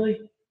unexpectedly,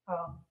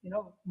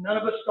 none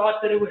of us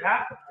thought that it would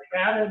happen. Like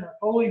that, and the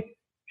polling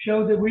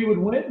showed that we would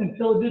win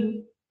until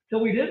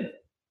we didn't.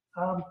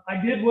 I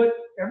did what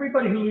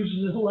everybody who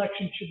loses this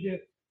election should do.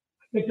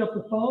 I picked up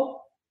the phone,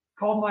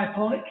 called my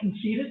opponent,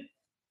 conceded.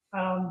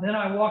 Then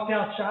I walked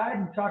outside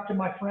and talked to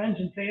my friends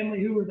and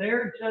family who were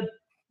there and said,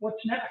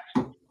 what's next?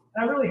 And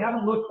I really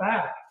haven't looked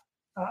back.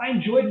 I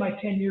enjoyed my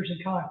 10 years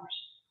in Congress.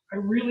 I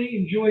really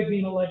enjoyed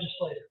being a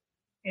legislator.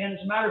 And as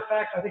a matter of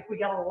fact, I think we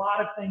got a lot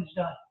of things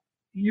done.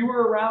 You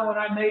were around when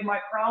I made my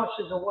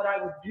promises of what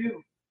I would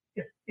do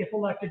if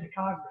elected to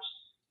Congress.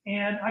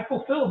 And I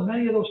fulfilled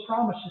many of those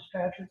promises,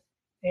 Patrick.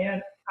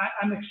 And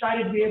I'm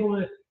excited to be able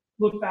to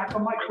look back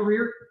on my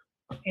career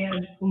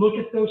and look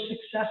at those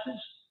successes.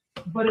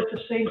 But at the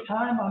same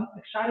time, I'm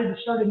excited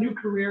to start a new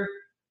career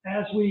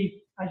as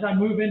I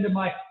move into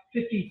my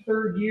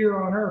 53rd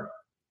year on earth.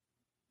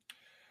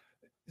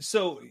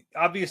 So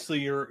obviously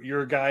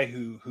you're a guy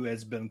who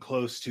has been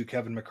close to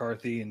Kevin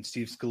McCarthy and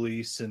Steve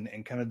Scalise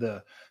and kind of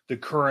the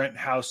current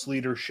House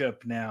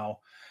leadership now.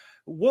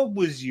 What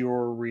was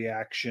your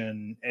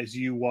reaction as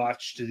you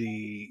watched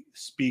the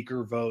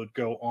speaker vote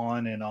go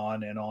on and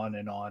on and on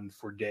and on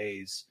for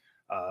days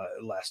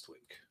last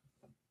week?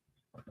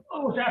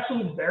 Well, it was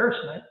absolute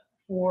embarrassment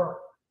for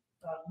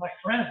my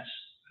friends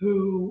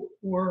who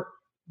were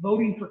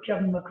voting for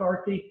Kevin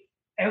McCarthy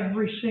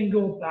every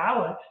single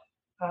ballot,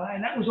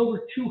 and that was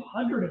over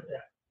 200 of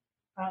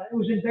them. It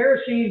was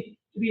embarrassing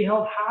to be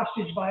held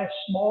hostage by a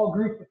small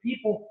group of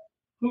people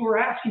who were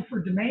asking for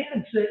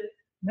demands that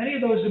many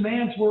of those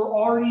demands were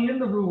already in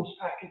the rules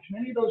package.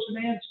 Many of those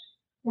demands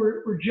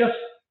were just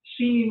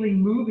seemingly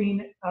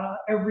moving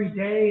every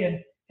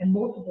day and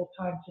multiple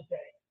times a day.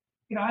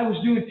 You know, I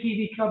was doing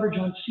TV coverage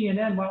on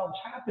CNN while it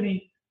was happening,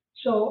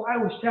 so I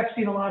was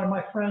texting a lot of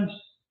my friends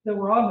that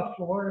were on the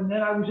floor, and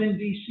then I was in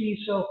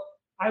D.C., so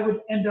I would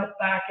end up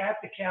back at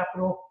the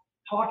Capitol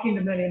talking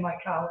to many of my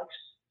colleagues.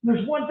 And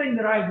there's one thing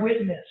that I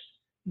witnessed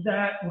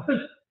that was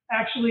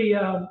actually,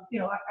 I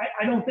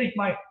don't think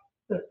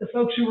the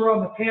folks who were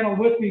on the panel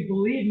with me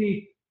believe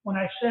me when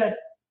I said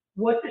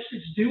what this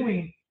is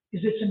doing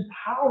is it's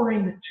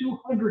empowering the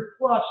 200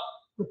 plus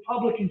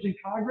Republicans in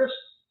Congress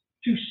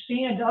to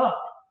stand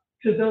up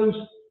to those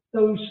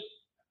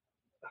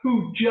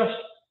who just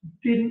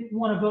didn't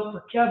want to vote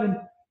for Kevin,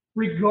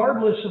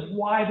 regardless of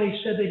why they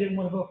said they didn't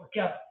want to vote for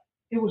Kevin.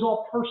 It was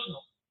all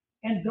personal.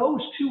 And those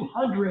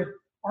 200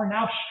 are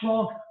now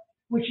stronger,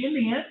 which in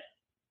the end,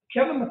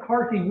 Kevin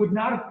McCarthy would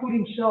not have put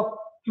himself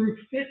through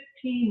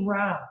 15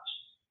 rounds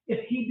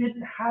if he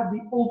didn't have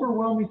the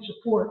overwhelming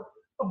support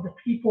of the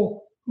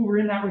people who were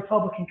in that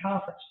Republican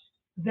conference.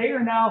 They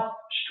are now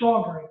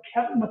stronger. And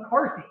Kevin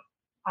McCarthy,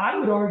 I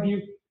would argue,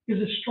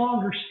 is a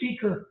stronger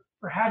speaker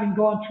for having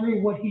gone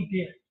through what he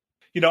did.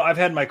 You know, I've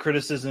had my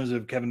criticisms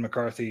of Kevin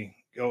McCarthy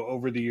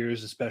over the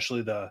years,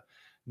 especially the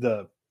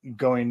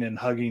going and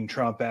hugging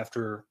Trump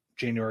after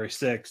January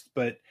 6th.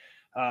 But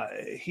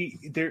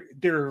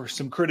there are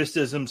some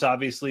criticisms,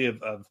 obviously,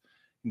 of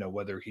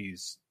whether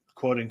he's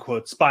quote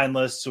unquote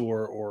spineless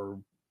or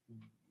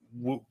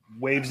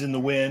waves in the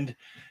wind.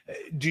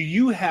 Do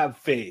you have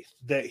faith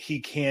that he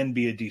can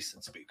be a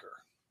decent speaker?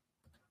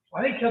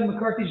 I think Kevin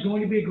McCarthy is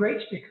going to be a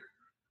great speaker.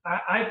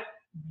 I'm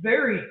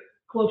very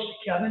close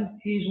to Kevin.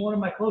 He's one of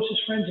my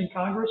closest friends in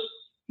Congress.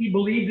 He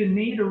believed in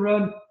me to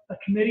run a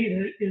committee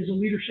that is a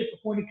leadership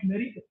appointed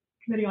committee, the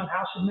Committee on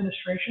House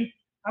Administration.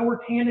 I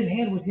worked hand in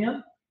hand with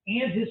him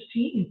and his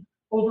team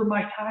over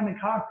my time in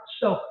Congress.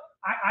 So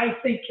I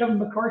think Kevin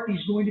McCarthy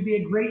is going to be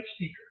a great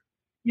speaker.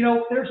 You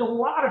know, there's a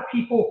lot of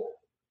people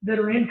that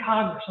are in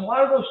Congress, and a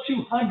lot of those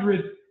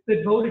 200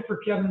 that voted for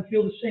Kevin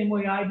feel the same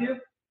way I do.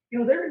 You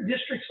know, they're in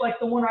districts like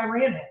the one I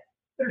ran in.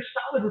 They're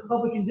solid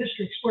Republican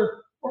districts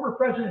where former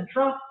President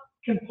Trump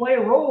can play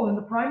a role in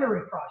the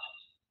primary process.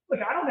 Look,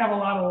 I don't have a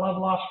lot of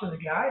love lost for the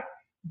guy,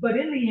 but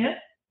in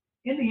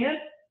the end,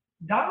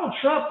 Donald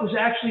Trump was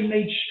actually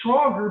made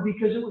stronger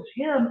because it was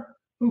him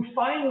who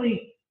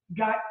finally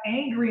got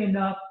angry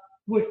enough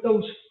with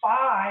those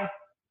 5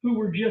 who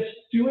were just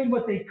doing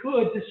what they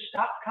could to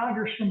stop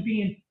Congress from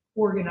being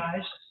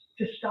organized,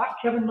 to stop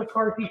Kevin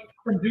McCarthy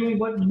from doing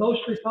what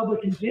most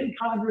Republicans in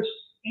Congress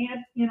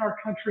and in our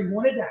country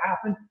wanted to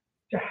happen,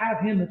 to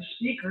have him as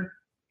speaker.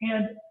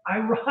 And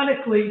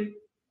ironically,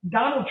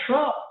 Donald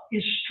Trump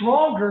is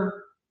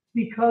stronger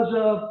because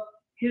of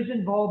his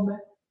involvement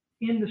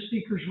in the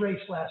speaker's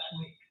race last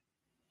week.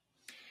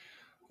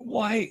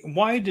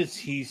 Why does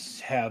he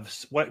have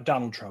what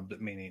Donald Trump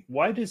meaning?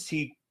 Why does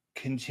he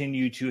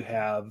continue to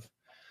have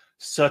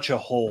such a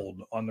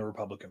hold on the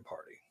Republican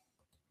Party?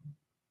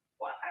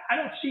 Well, I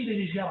don't see that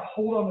he's got a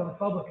hold on the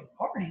Republican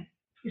Party.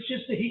 It's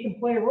just that he can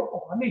play a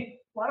role. I mean,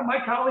 a lot of my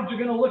colleagues are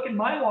going to look at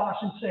my loss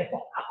and say,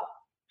 wow,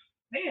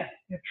 man,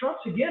 if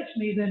Trump's against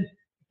me, then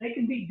if they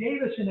can beat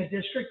Davis in a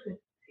district that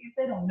if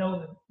they don't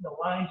know the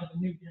lines of a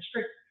new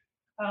district,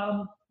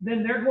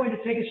 then they're going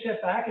to take a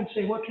step back and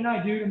say, what can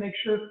I do to make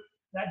sure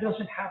that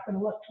doesn't happen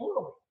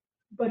electorally?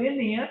 But in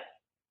the end,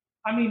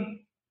 I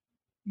mean,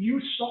 you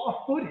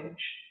saw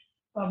footage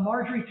of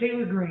Marjorie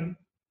Taylor Greene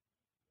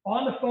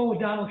on the phone with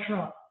Donald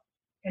Trump,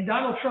 and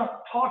Donald Trump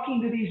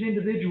talking to these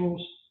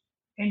individuals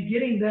and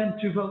getting them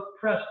to vote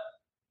president.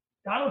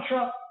 Donald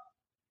Trump,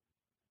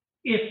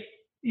 if,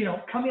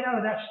 coming out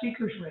of that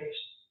speaker's race,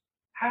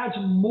 has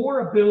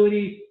more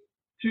ability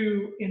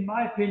to, in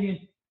my opinion,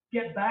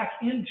 get back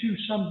into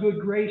some good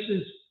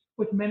graces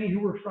with many who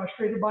were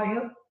frustrated by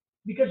him,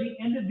 because he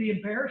ended the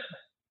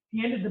embarrassment.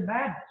 He ended the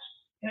madness.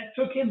 And it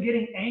took him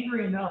getting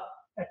angry enough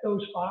at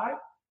those 5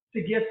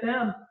 to get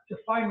them to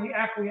finally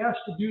acquiesce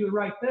to do the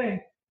right thing.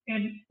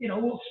 And,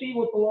 we'll see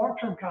what the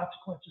long-term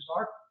consequences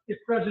are. If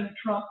President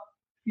Trump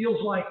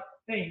feels like,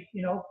 hey,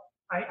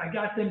 I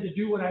got them to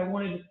do what I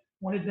wanted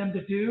wanted them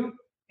to do.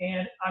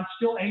 And I'm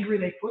still angry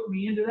they put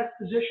me into that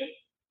position.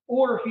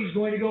 Or if he's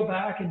going to go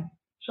back and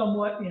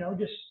somewhat,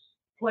 just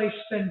play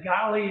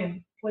Svengali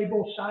and play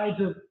both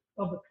sides of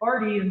the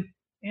party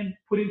and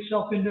put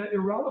himself into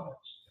irrelevance.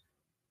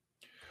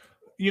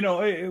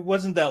 It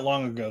wasn't that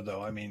long ago,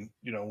 though. I mean,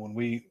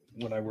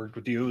 when I worked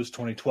with you, it was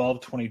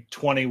 2012.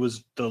 2020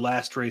 was the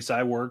last race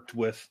I worked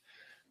with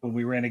when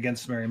we ran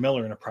against Mary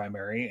Miller in a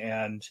primary.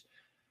 And,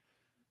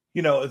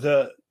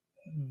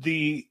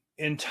 the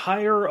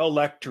entire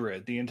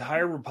electorate, the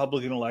entire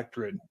Republican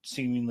electorate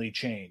seemingly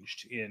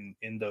changed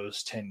in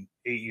those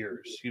 8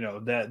 years.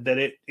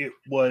 That it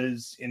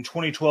was in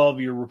 2012,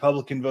 your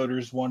Republican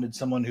voters wanted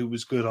someone who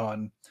was good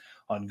on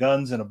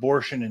guns and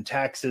abortion and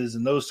taxes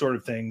and those sort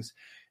of things.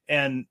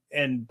 And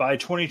by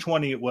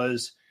 2020, it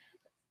was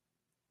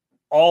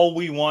all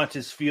we want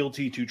is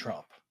fealty to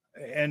Trump.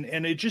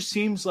 And it just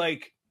seems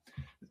like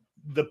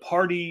the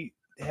party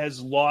has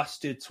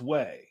lost its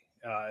way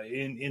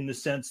in the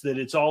sense that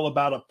it's all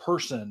about a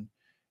person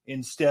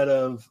instead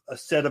of a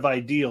set of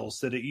ideals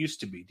that it used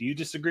to be. Do you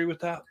disagree with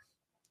that?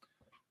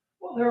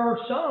 Well, there are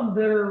some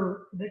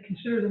that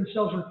consider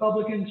themselves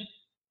Republicans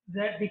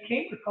that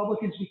became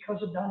Republicans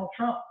because of Donald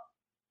Trump.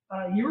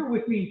 You were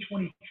with me in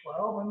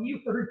 2012. I mean,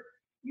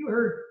 you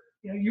heard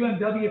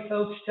UMW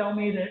folks tell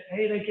me that,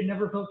 hey, they could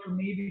never vote for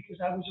me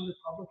because I was a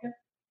Republican.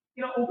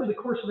 Over the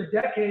course of a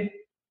decade,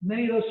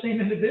 many of those same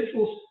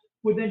individuals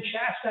would then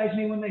chastise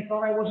me when they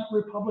thought I wasn't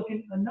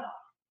Republican enough.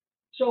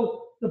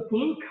 So the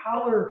blue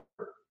collar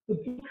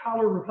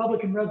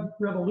Republican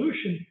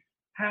revolution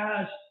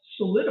has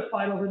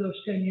solidified over those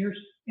 10 years,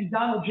 and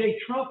Donald J.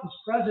 Trump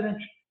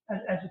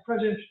as the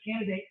presidential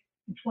candidate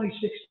in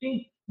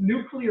 2016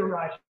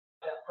 nuclearized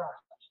that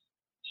process.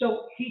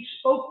 So he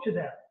spoke to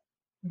them.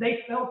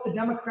 They felt the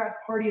Democrat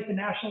Party at the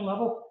national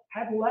level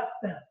had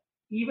left them,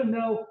 even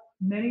though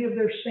many of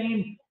their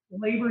same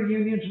labor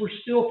unions were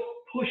still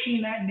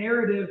pushing that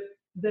narrative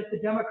that the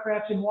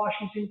Democrats in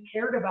Washington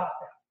cared about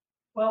them.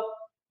 Well,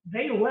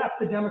 they left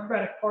the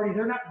Democratic Party.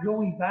 They're not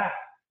going back.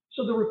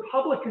 So the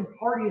Republican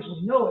Party, as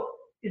we know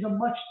it, is a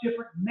much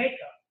different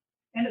makeup.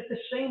 And at the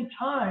same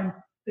time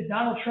that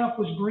Donald Trump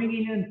was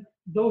bringing in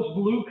those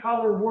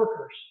blue-collar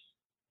workers,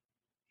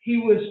 he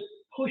was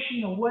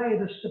pushing away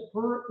the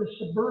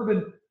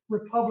suburban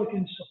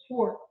Republican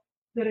support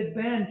that had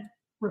been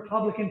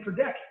Republican for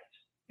decades.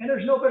 And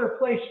there's no better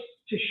place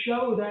to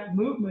show that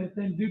movement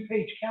than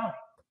DuPage County.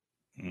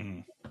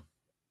 Mm-hmm.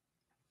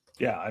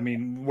 Yeah, I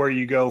mean, where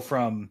you go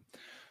from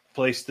a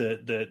place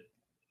that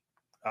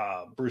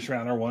Bruce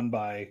Rauner won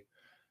by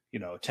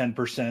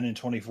 10% in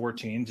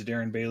 2014 to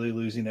Darren Bailey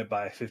losing it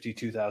by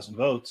 52,000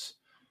 votes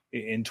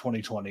in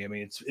 2020. I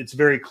mean, it's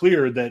very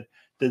clear that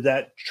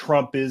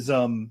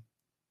Trumpism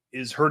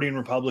is hurting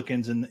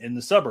Republicans in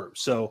the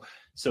suburbs.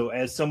 So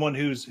as someone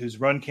who's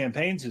run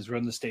campaigns, who's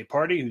run the state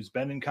party, who's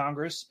been in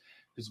Congress,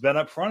 who's been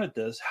up front at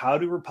this, how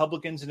do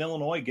Republicans in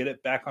Illinois get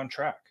it back on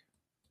track?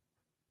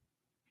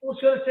 Well,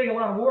 it's going to take a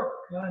lot of work.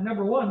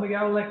 Number one, we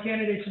got to elect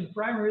candidates in the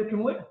primary that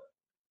can win.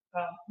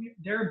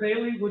 Darren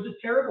Bailey was a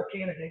terrible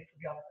candidate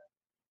for governor.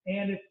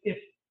 And if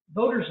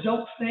voters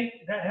don't think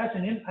that has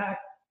an impact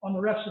on the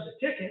rest of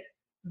the ticket,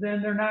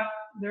 then they're not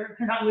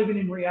living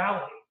in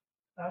reality.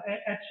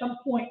 At some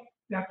point,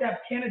 you have to have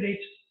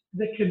candidates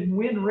that can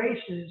win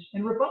races,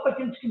 and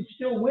Republicans can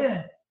still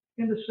win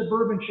in the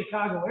suburban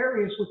Chicago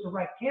areas with the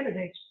right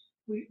candidates.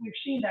 We've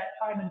seen that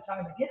time and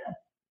time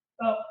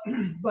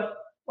again. But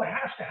what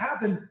has to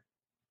happen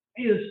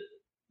is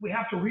we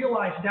have to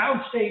realize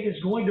downstate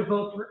is going to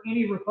vote for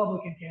any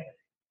Republican candidate.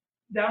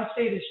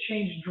 Downstate has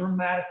changed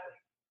dramatically.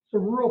 The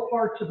rural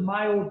parts of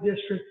my old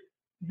district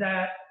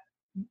that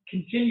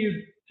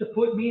continued to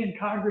put me in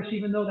Congress,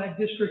 even though that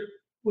district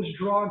was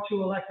drawn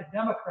to elect a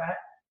Democrat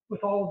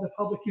with all of the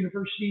public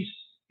universities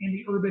in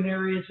the urban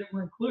areas that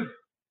were included.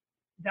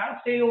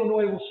 Downstate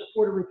Illinois will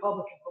support a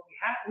Republican, but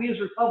we as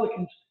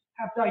Republicans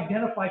have to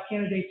identify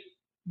candidates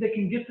that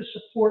can get the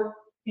support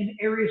in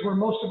areas where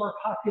most of our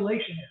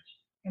population is,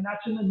 and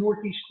that's in the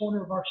northeast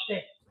corner of our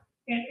state.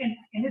 And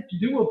it's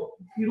doable.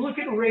 You look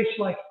at a race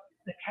like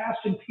the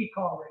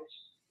Caston-Pecaw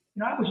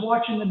race. I was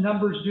watching the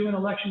numbers doing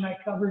election night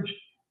coverage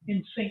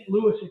in St.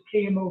 Louis at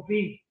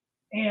KMOV,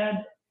 and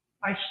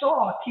I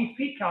saw Keith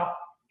Peacock.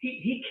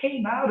 He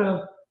came out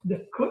of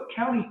the Cook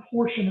County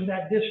portion of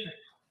that district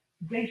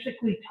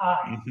basically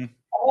tied. Mm-hmm.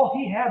 All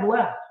he had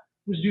left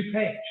was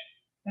DuPage.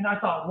 And I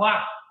thought,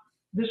 wow,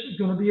 this is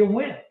going to be a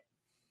win.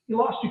 He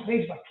lost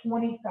DuPage by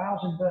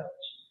 20,000 votes.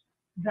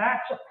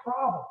 That's a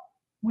problem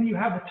when you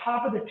have the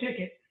top of the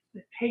ticket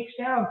that takes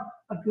down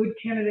a good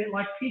candidate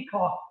like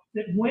Peacock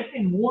that went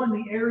and won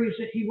the areas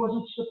that he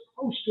wasn't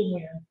supposed to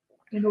win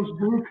in those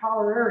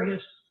blue-collar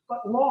areas, but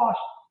lost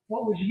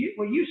what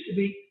used to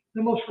be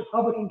the most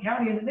Republican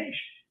county in the nation.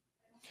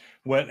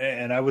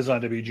 And I was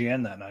on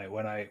WGN that night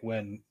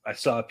when I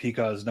saw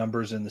Peacaw's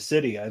numbers in the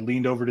city. I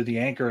leaned over to the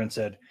anchor and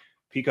said,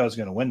 "Peacaw's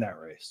going to win that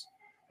race,"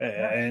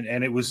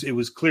 and it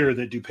was clear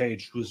that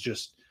DuPage was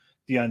just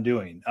the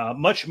undoing.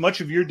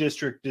 Much of your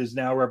district is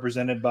now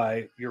represented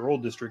by your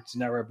old district is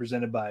now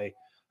represented by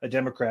a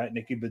Democrat,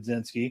 Nikki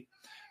Budzinski,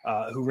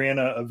 who ran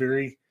a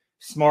very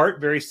smart,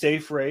 very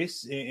safe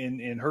race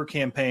in her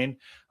campaign.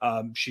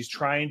 She's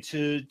trying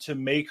to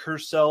make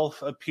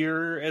herself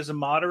appear as a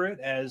moderate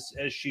as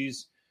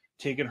she's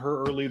taken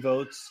her early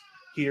votes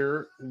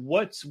here.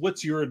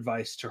 What's your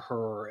advice to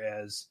her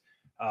as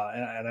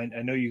and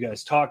I know you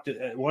guys talked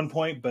at one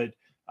point, but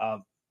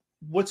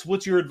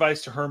what's your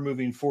advice to her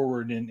moving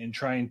forward in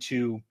trying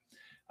to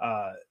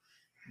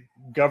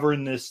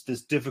govern this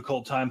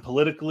difficult time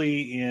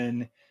politically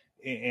and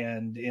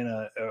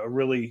in a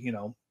really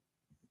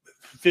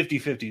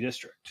 50-50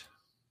 district?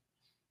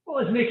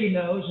 Well, as Nikki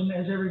knows, and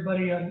as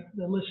everybody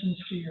that listens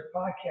to your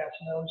podcast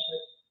knows,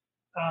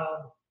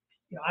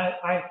 that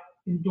I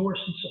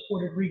endorsed and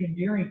supported Regan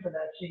Deering for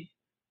that seat.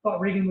 Thought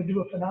Regan would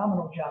do a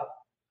phenomenal job.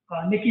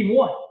 Nikki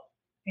won,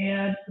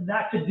 and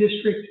that's a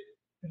district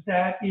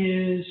that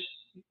is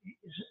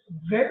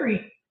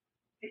very,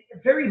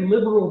 very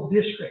liberal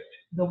district.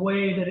 The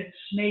way that it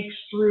snakes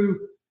through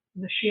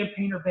the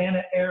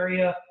Champaign-Urbana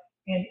area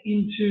and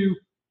into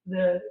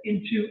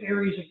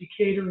areas of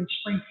Decatur and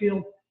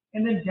Springfield,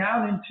 and then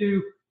down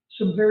into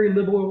some very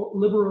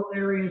liberal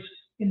areas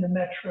in the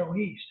Metro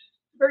East.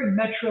 Very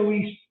Metro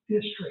East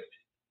district.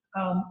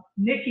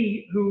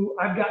 Nikki, who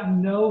I've gotten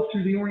to know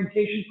through the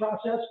orientation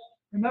process,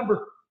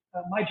 remember,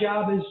 my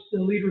job as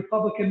the lead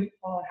Republican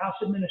on House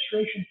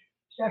administration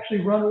is to actually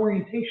run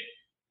orientation.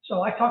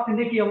 So I talked to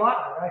Nikki a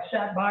lot. I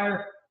sat by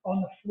her on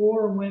the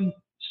floor when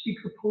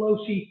Speaker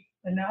Pelosi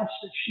announced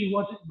that she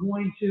wasn't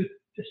going to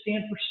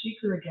stand for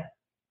Speaker again.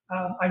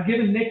 I've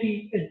given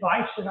Nikki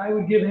advice that I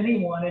would give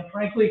anyone, and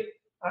frankly,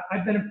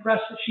 I've been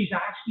impressed that she's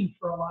asking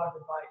for a lot of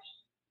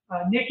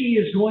advice. Nikki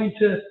is going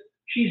to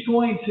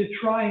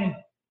try and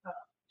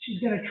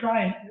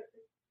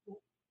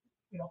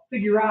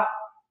figure out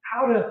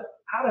how to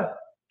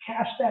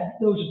cast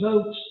those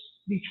votes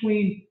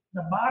between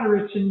the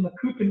moderates in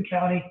Macoupin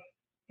County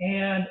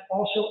and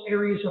also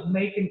areas of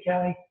Macon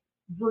County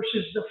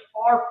versus the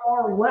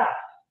far left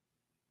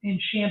in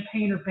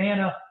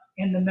Champaign-Urbana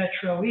and the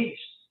Metro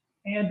East.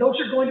 And those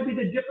are going to be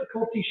the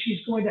difficulties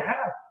she's going to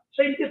have.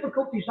 Same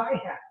difficulties I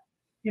had.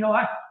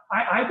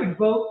 I would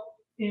vote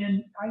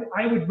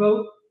I would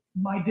vote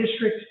my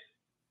district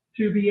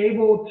to be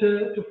able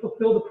to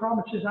fulfill the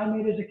promises I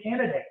made as a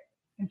candidate.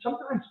 And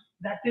sometimes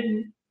that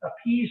didn't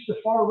appease the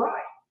far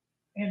right.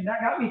 And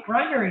that got me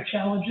primary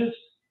challenges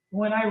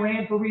when I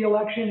ran for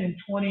re-election in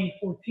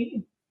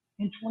 2014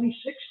 and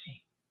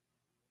 2016.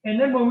 And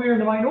then when we were in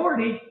the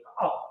minority,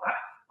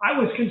 I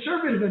was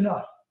conservative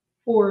enough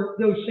for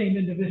those same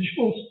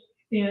individuals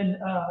in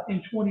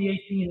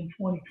 2018 and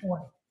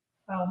 2020.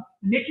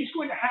 Nikki's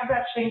going to have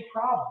that same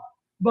problem.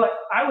 But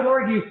I would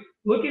argue,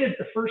 looking at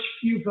the first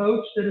few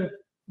votes that have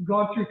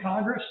gone through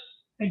Congress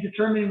and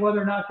determining whether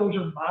or not those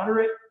are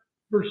moderate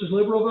versus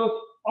liberal votes,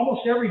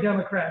 almost every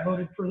Democrat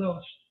voted for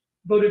those,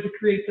 voted to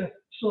create the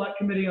Select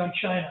Committee on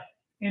China,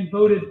 and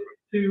voted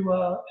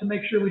to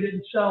make sure we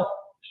didn't sell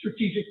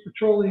Strategic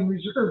Petroleum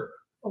Reserve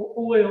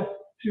oil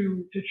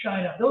to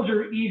China. Those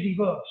are easy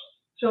votes.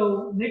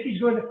 So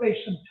Nikki's going to face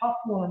some tough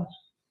ones,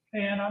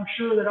 and I'm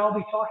sure that I'll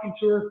be talking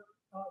to her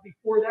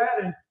before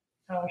that, and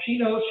she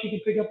knows she can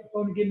pick up the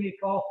phone and give me a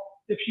call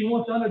if she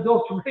wants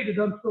unadulterated,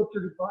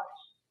 unfiltered advice.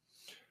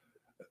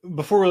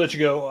 Before we let you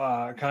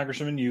go,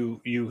 Congressman,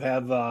 you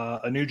have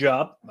a new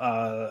job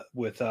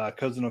with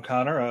Cozen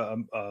O'Connor,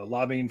 a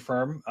lobbying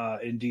firm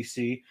in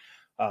D.C.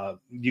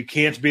 You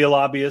can't be a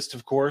lobbyist,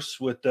 of course,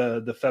 with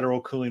the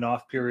federal cooling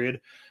off period.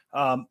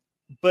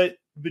 But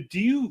do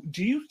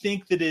you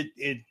think that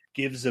it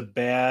gives a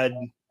bad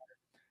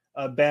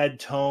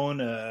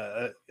tone,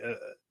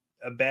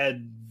 a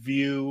bad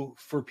view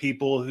for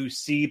people who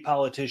see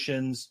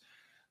politicians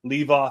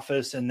leave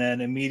office and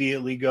then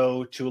immediately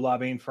go to a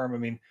lobbying firm? I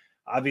mean,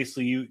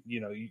 obviously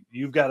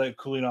you've got a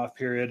cooling off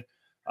period.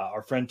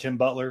 Our friend Tim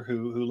Butler,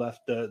 who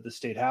left the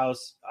state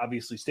house,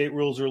 obviously state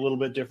rules are a little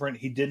bit different.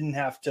 He didn't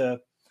have to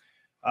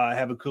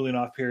have a cooling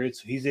off period,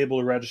 so he's able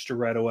to register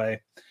right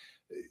away.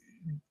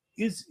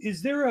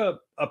 Is there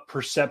a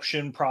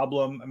perception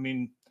problem? I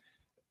mean,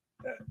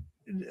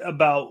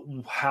 about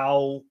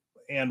how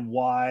and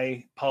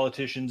why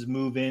politicians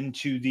move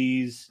into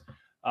these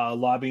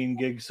lobbying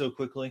gigs so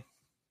quickly?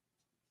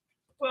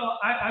 Well,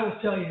 I will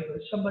tell you,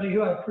 as somebody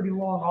who had a pretty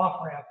long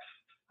off ramp,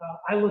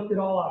 I looked at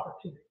all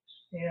opportunities,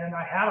 and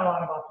I had a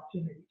lot of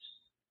opportunities.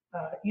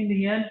 In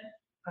the end,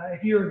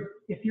 if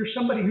you're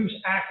somebody who's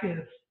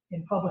active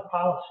in public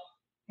policy,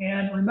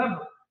 and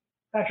remember,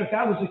 Patrick,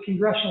 I was a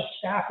congressional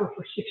staffer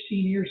for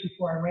 16 years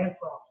before I ran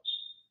for office.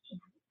 So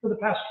for the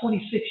past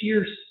 26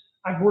 years,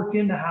 I've worked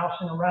in the House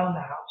and around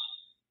the House,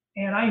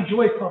 and I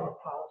enjoy public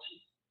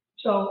policy.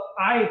 So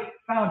I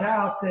found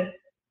out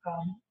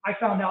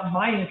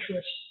my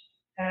interest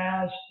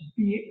as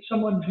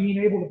someone being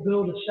able to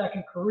build a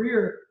second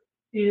career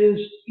is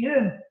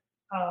in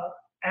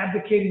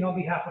advocating on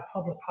behalf of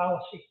public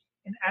policy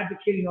and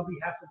advocating on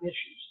behalf of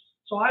issues.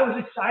 So I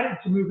was excited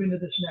to move into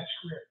this next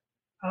career.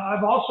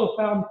 I've also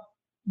found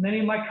many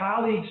of my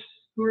colleagues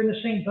who are in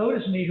the same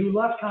boat as me, who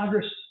left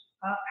Congress,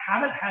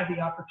 haven't had the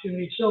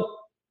opportunity. So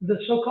the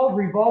so-called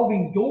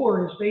revolving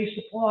door is based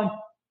upon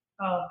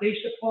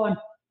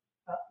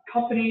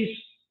companies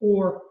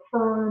or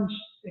firms,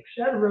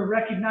 etc.,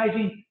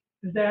 recognizing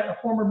that a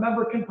former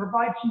member can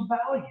provide some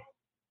value.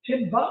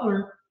 Tim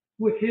Butler,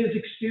 with his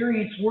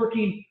experience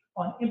working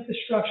on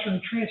infrastructure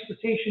and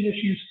transportation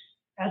issues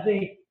as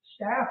a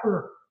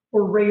staffer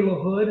for Ray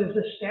LaHood, as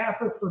a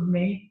staffer for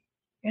me,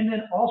 and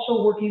then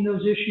also working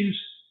those issues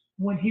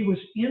when he was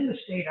in the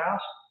State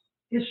House,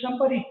 is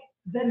somebody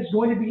that is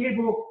going to be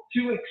able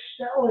to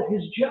excel at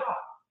his job.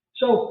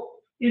 So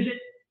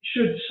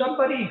should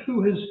somebody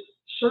who has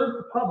served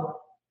the public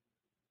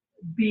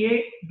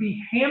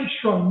be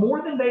hamstrung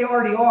more than they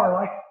already are?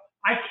 Like,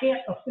 I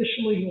can't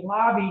officially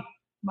lobby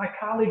my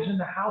colleagues in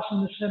the House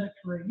and the Senate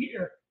for a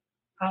year.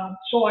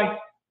 So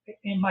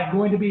am I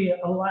going to be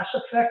a less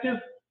effective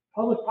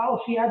public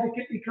policy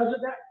advocate because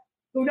of that?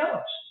 Who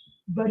knows?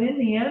 But in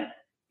the end,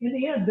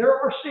 there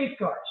are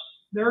safeguards.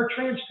 There are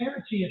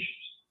transparency issues.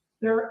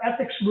 There are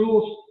ethics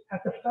rules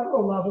at the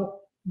federal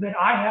level that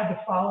I had to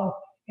follow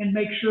and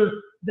make sure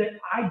that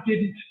I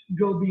didn't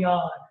go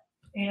beyond.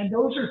 And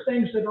those are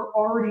things that are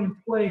already in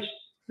place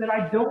that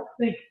I don't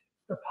think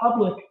the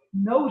public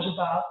knows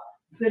about,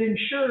 that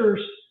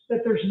ensures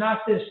that there's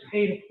not this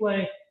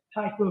pay-to-play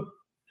type of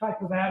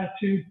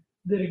attitude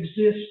that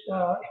exists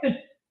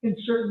in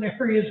certain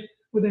areas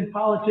within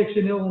politics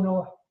in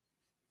Illinois.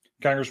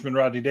 Congressman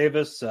Rodney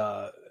Davis,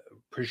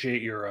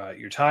 appreciate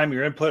your time,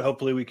 your input.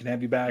 Hopefully we can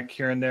have you back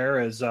here and there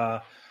as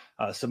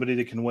somebody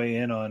that can weigh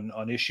in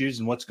on issues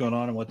and what's going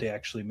on and what they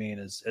actually mean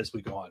as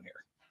we go on here.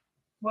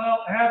 Well,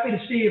 happy to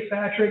see you,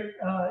 Patrick.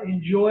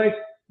 Enjoy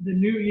the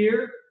new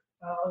year,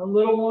 the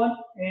little one,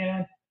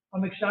 and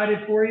I'm excited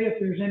for you. If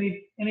there's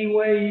any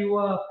way you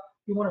want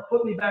to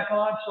put me back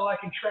on so I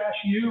can trash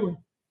you and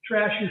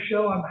trash your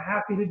show, I'm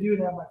happy to do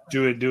that, my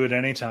friend. Do it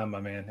anytime, my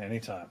man,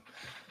 anytime.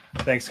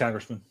 Thanks,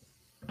 Congressman.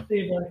 See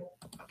you, buddy.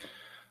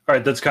 All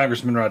right, that's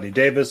Congressman Rodney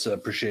Davis.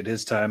 Appreciate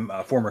his time.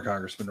 Former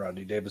Congressman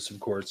Rodney Davis, of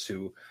course,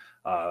 who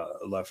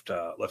left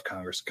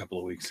Congress a couple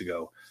of weeks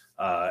ago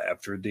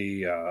after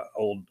the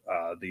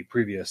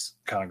previous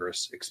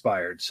Congress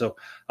expired. So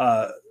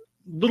a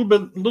little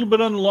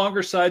bit on the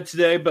longer side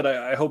today, but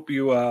I hope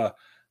you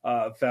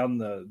found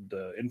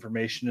the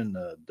information and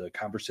the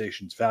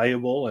conversations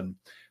valuable, and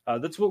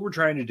that's what we're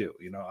trying to do.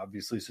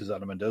 Obviously,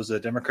 Susana Mendoza, a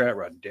Democrat,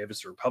 Rodney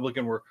Davis, a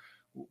Republican. We're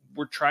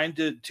trying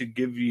to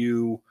give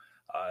you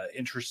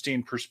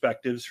interesting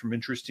perspectives from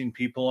interesting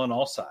people on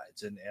all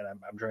sides, and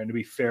I'm trying to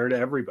be fair to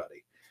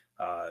everybody.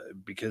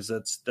 Because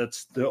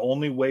that's the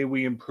only way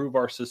we improve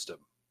our system,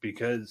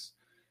 because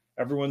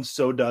everyone's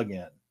so dug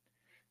in,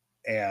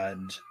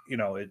 and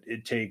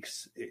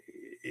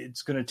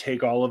it's going to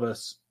take all of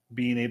us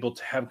being able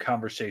to have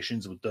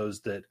conversations with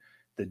those that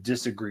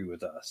disagree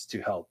with us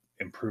to help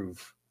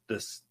improve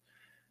this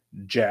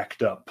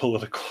jacked up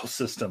political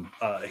system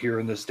here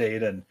in the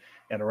state and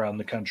around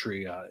the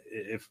country,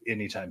 if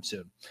anytime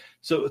soon.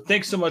 So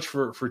thanks so much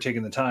for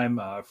taking the time.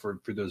 For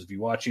those of you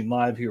watching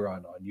live here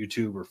on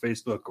YouTube or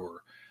Facebook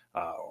or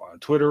on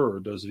Twitter, or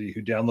those of you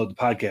who download the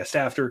podcast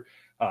after,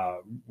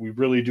 we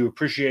really do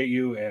appreciate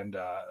you and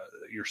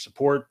your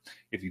support.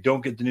 If you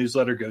don't get the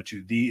newsletter, go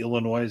to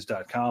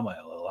theillinoize.com,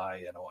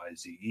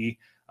 ILLINOIZE,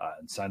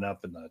 and sign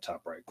up in the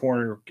top right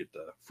corner. Get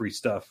the free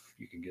stuff.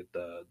 You can get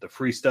the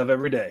free stuff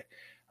every day.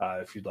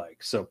 If you'd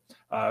like. So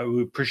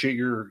we appreciate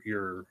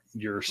your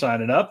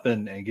signing up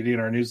and getting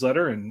our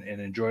newsletter and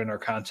enjoying our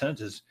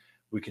content as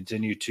we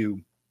continue to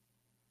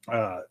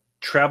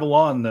travel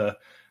on the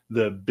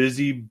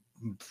busy,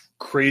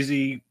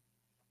 crazy,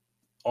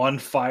 on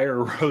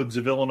fire roads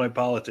of Illinois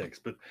politics.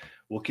 But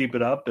we'll keep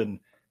it up and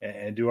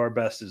do our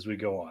best as we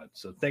go on.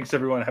 So thanks,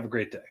 everyone. Have a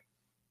great day.